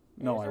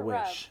 No, There's I a wish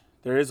rub.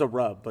 there is a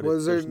rub, but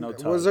Was there there's no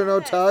tug. was there no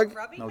Yes, tug?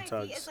 Rubbing No my feet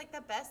tugs. is like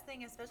the best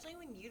thing, especially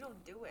when you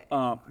don't do it.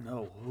 No.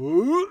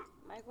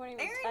 Mike won't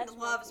even Aaron touch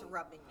my loves feet.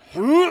 rubbing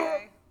me.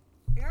 Okay?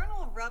 Aaron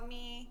will rub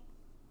me.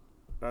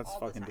 That's All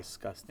the fucking time.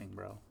 disgusting,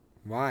 bro.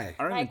 Why?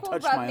 I don't Mike even will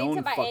touch rub my me own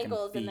to my fucking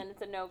ankles feet. and then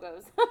it's a no-go.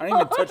 I don't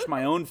even touch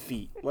my own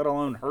feet, let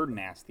alone her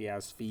nasty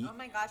ass feet. Oh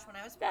my gosh, when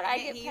I was That I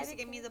pregnant, get he used to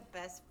give me pedicure. the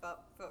best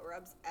foot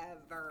rubs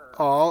ever.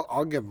 Oh,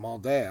 I'll give them all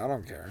day. I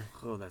don't care.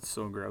 Oh, that's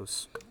so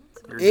gross.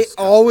 You're It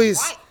disgusting. always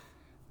Why? I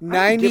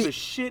don't give 90 a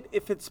shit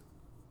if it's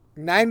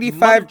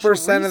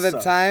 95% of the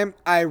Teresa. time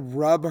I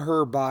rub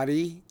her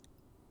body,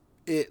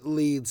 it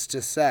leads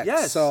to sex.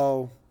 Yes.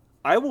 So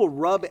I will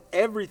rub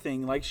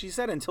everything, like she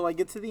said, until I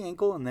get to the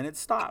ankle and then it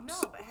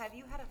stops. No, but have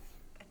you had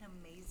an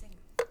amazing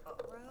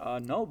foot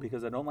rub? No,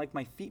 because I don't like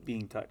my feet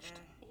being touched.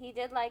 He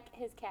did like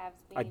his calves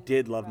being I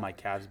did love my rubbed.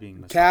 calves being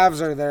massaged.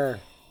 calves are there.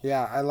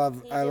 Yeah, I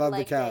love He the did leg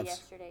day calves.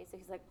 yesterday, so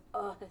he's like,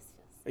 oh, this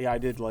feels. Yeah, I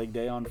did leg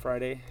day on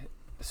Friday,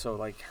 so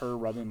like her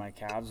rubbing my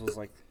calves was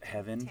like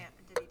heaven. Did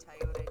he tell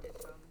you what I did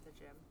to him at the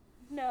gym?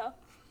 No.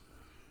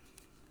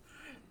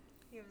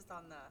 He was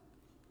on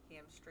the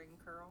hamstring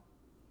curl.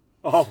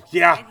 Oh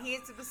yeah, And he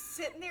was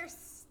sitting there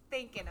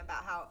thinking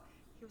about how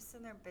he was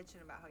sitting there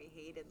bitching about how he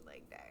hated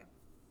leg day.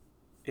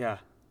 yeah.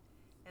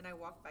 And I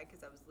walked by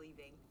because I was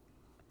leaving.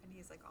 And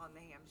he's like on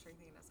the hamstring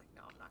thing. And I was like,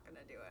 no, I'm not going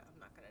to do it. I'm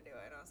not going to do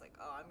it. And I was like,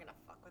 oh, I'm going to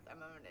fuck with him.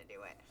 I'm going to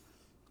do it.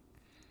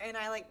 And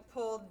I like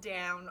pulled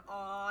down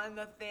on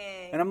the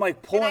thing. And I'm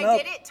like pulling and I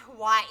up, did it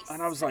twice.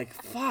 and I was like,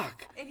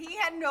 "Fuck!" And he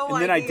had no And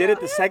idea. then I did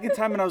it the second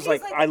time, and I was He's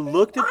like, I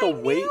looked at the I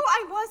weight. knew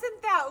I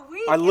wasn't that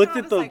weak. I looked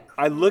and at the, was, like,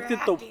 I looked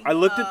at the, cracking I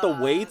looked at the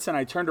up. weights, and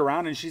I turned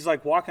around, and she's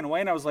like walking away,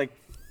 and I was like,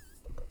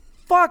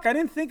 "Fuck!" I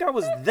didn't think I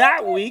was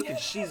that weak, and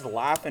she's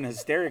laughing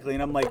hysterically,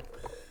 and I'm like,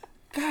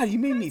 God, you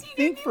made me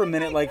think for a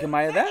minute. Like, am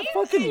I that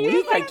fucking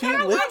weak? I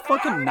can't lift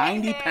fucking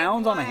 90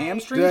 pounds on a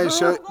hamstring Did I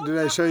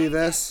curl? show you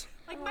this?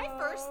 Like my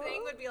first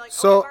thing would be like,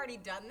 So- I've already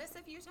done this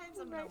a few times.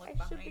 I'm gonna look I should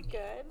behind be me.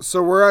 good.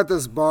 So we're at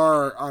this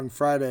bar on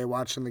Friday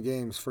watching the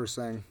games first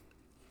thing.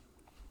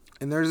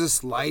 And there's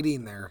this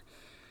lighting there.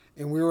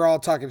 And we were all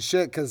talking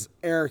shit because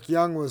Eric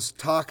Young was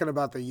talking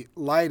about the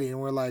lighting. And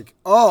we're like,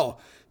 oh,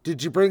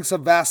 did you bring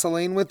some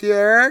Vaseline with you,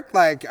 Eric?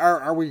 Like,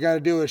 are we going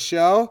to do a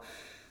show?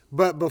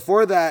 But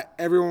before that,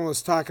 everyone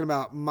was talking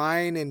about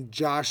mine and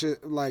Josh's,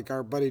 like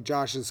our buddy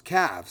Josh's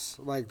calves.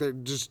 Like, they're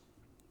just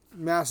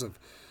massive.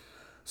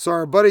 So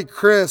our buddy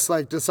Chris,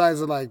 like, decides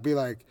to, like, be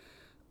like,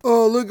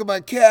 oh, look at my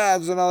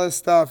calves and all this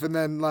stuff. And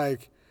then,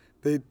 like,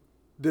 they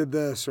did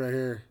this right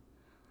here.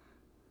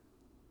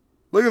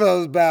 Look at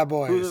those bad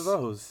boys. Who's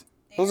those?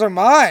 Those are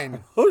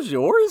mine. Those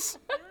yours?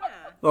 Yeah.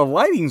 The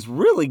lighting's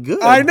really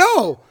good. I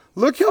know.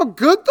 Look how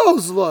good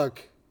those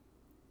look.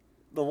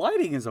 The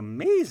lighting is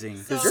amazing.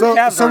 Because So- your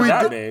calves so aren't we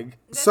that did- big.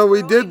 So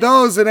we did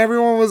those, and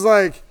everyone was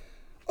like,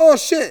 oh,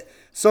 shit.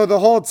 So the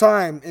whole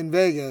time in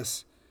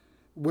Vegas,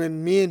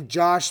 when me and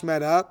Josh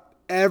met up,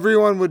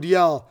 everyone would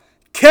yell,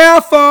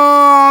 calf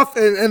off!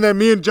 And then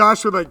me and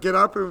Josh would, like, get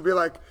up and would be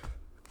like,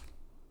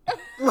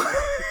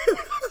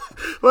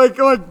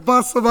 like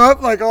bust them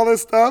up, like all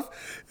this stuff.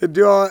 And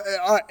do all,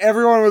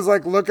 everyone was,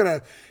 like, looking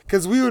at,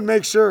 because we would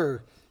make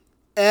sure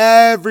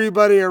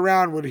everybody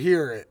around would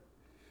hear it.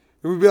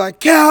 And we'd be like,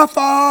 calf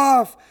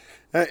off!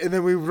 And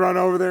then we'd run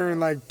over there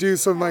and, like, do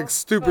some, like,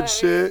 stupid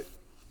shit.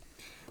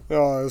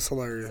 Oh, it's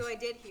hilarious. So I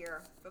did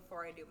hear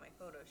before I do my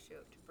photo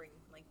shoot to bring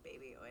like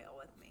baby oil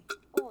with me.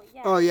 Oh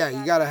yeah. Oh, yeah,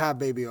 you got to have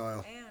baby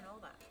oil. I know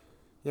that.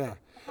 Yeah.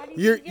 How do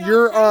you get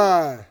You're,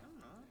 outside?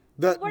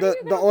 the What are you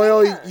the gonna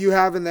oil wear? you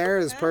have in there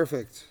is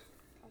perfect.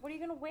 What are you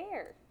gonna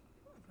wear?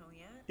 Oh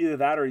yeah. Either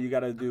that or you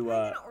got to do.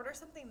 I'm gonna order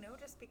something new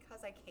just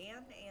because I can.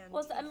 And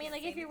Well, I you mean, can't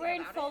like say if you're anything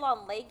wearing about it.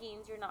 full-on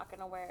leggings, you're not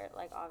gonna wear it,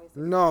 like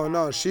obviously.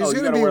 No, she's Oh, you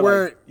gonna gotta be wear,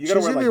 wearing. like- you She's gotta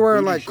gonna wear, be like,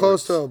 wearing booty like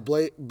close to shorts.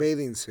 a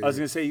bathing suit. I was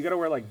going to say, you got to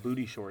wear like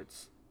booty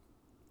shorts.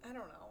 I don't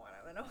know what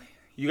I'm gonna wear.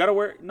 You got to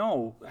wear.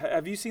 No.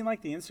 Have you seen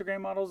like the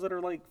Instagram models that are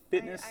like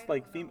fitness? I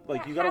like, don't know.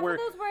 like Yeah, you got to half wear. of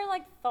those wear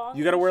like thongs.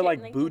 you gotta and wear, shit like,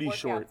 and then do booty workouts. I'm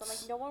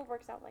shorts. like, no one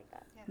works out like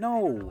that. Yeah, I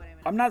don't know No, what I'm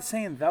I'm not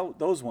saying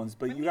those ones,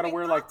 but I you mean, got to my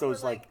wear like thoughts were,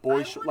 those like I boy,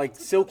 wanted like to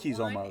do silkies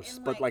one almost,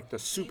 in, but like, like the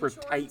jean super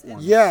shorts tight and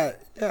ones. Yeah.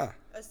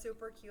 a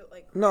super cute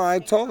like. No, I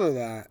tank told her top.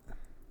 that.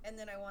 And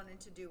then I wanted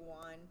to do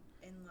one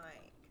in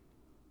like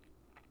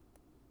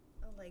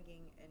a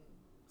legging and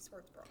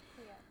sports bra.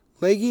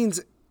 Leggings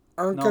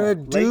aren't No, gonna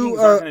do leggings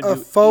aren't a gonna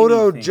do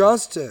photo anything.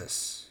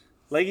 justice.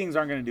 Leggings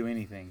aren't going to do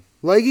anything.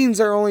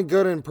 Leggings are only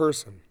good in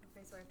person.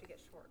 Okay, so I have to get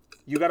shorts.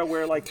 You got to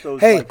wear like those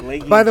Hey, like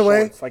legging by the way,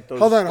 shorts, like those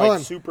hold on, like hold on.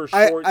 super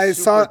I- short, I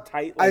super saw-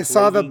 tight, I like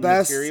saw the legging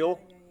best- material.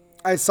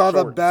 I saw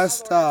the Shorts.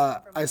 best. I'll order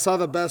some from I saw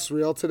the best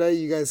reel today.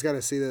 You guys got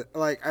to see that.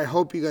 Like, I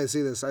hope you guys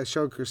see this. I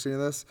showed Christina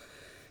this.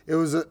 It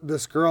was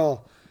this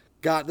girl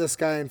got this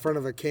guy in front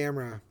of a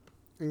camera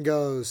and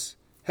goes,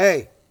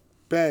 "Hey,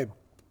 babe,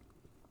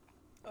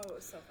 Oh, it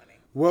was so funny.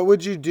 what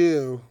would you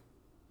do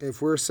if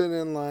we're sitting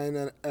in line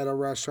at a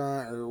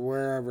restaurant or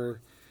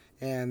wherever,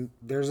 and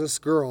there's this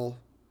girl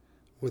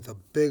with a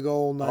big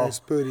old nice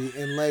booty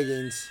in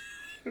leggings,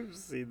 I've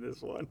seen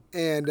this one.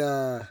 and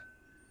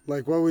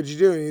like, what would you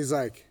do?" And he's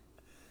like,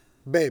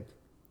 "Babe,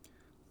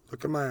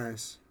 look at my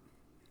eyes.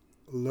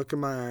 Look at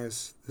my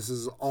eyes. This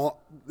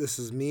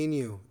is me and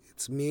you.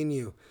 It's me and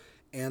you,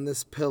 and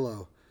this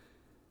pillow."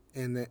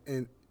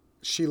 And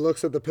she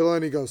looks at the pillow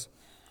and he goes,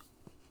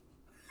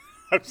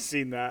 I've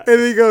seen that. and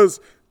he goes,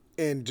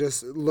 "And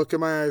just look at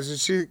my eyes." And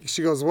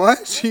she goes,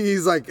 "What?"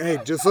 She's like, "Hey,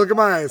 just look at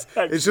my eyes.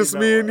 I've It's seen just that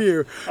me and one.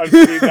 you." I've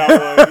seen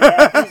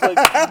that one.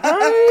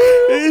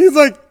 Yeah. He's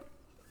like,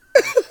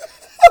 He's like,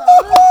 Some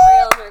of those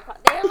reels are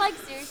they're like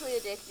seriously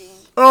addicting.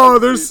 "Oh,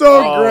 they're so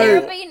Like Oh.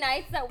 there'll great." be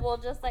nights that we'll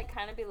just like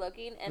kind of be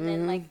looking, and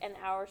then like an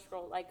hour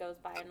scroll like goes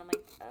by, and I'm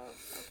like, oh,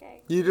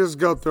 okay. You just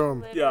go through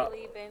them.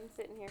 Literally been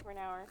sitting here for an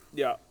hour.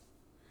 yeah.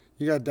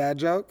 You got a dad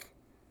joke?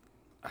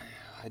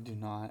 I do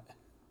not.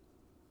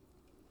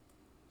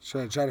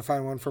 Should I try to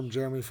find one from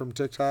Jeremy from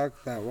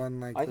TikTok? That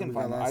one, like, I that can we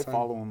got find. I last time?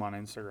 follow him on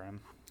Instagram.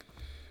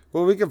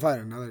 Well, we can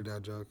find another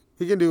dad joke.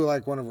 We can do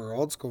like one of our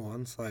old school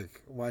ones.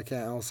 Like, why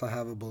can't Elsa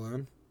have a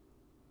balloon?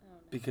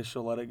 Because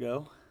she'll let it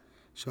go.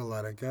 She'll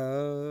let it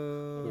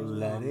go.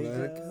 Let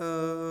it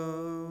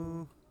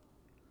go.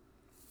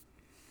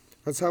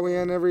 That's how we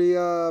end every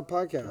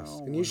podcast.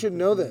 And you should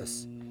know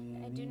this.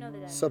 I do know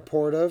that.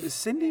 Supportive. Is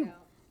Cindy?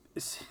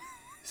 Is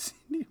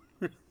Cindy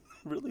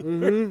really?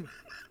 Mm-hmm.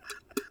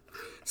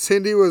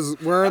 Cindy was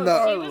wearing She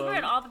the was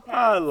wearing all the I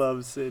pants.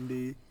 love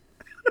Cindy.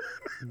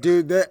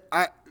 dude.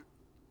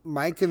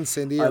 Mike and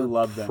Cindy I are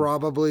love them.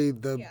 probably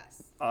the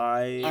Yes.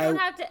 You don't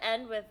have to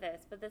end with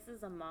this, but this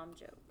is a mom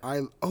joke.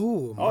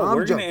 Oh, mom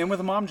we're joke. gonna end with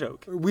a mom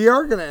joke. We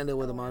are gonna end it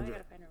with a Now I mom gotta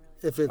joke find a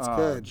really if it's Oh,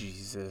 good.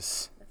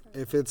 Jesus.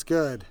 If it's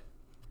good.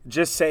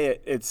 Just say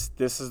it.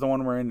 This is the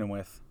one we're ending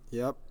with.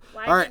 Yep.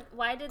 Why All right.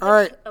 Why did? All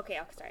right. Okay,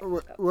 I'll start.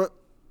 What? Go. What?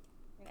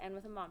 We're gonna end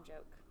with a mom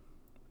joke.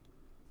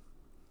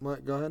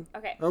 What? Go ahead.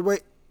 Okay. Oh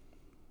wait.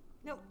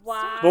 No.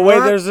 Why? But wait,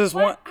 What? there's this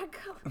one. What? I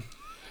go-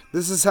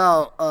 This is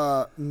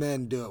how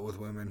men do it with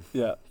women.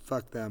 Yeah.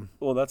 Fuck them.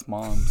 Well, that's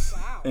moms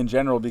Wow. in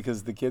general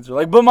because the kids are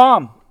like, but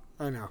mom,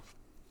 I know.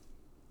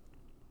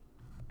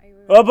 Are you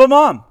but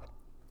mom.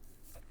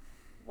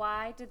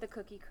 Why did the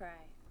cookie cry?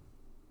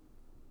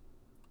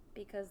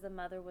 Because the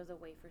mother was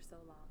away for so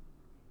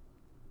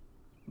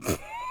long.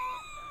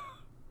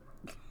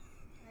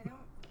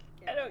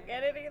 I don't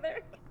get it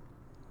either.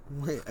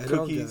 Wait, I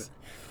don't get it. Cookies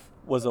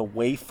was a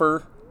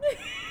wafer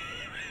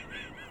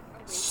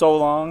so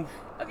long.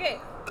 Okay,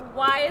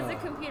 why is a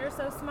computer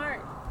so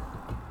smart?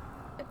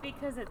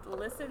 Because it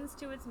listens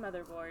to its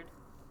motherboard.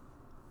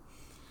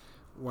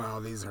 Wow,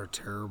 these are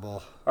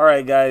terrible. All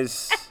right,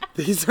 guys.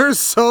 These are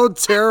so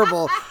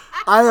terrible.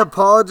 I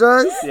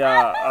apologize.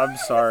 Yeah, I'm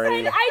sorry.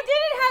 I didn't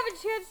have a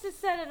chance to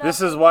set it up.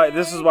 This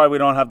is why we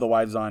don't have the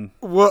wives on.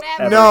 Well,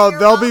 Ever. no,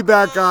 they'll be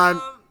back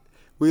on.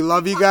 We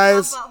love you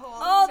guys.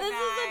 Oh, this is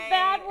a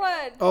bad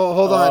one. Oh,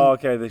 hold on. Oh,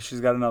 okay.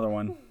 She's got another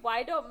one.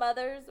 Why don't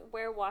mothers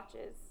wear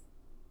watches?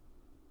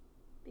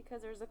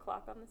 Because there's a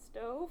clock on the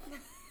stove.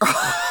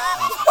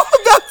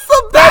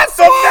 That's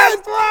the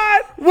best one.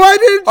 one. Why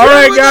didn't you? All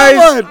right, with that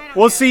guys. one?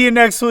 We'll see you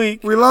next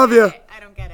week. We love you.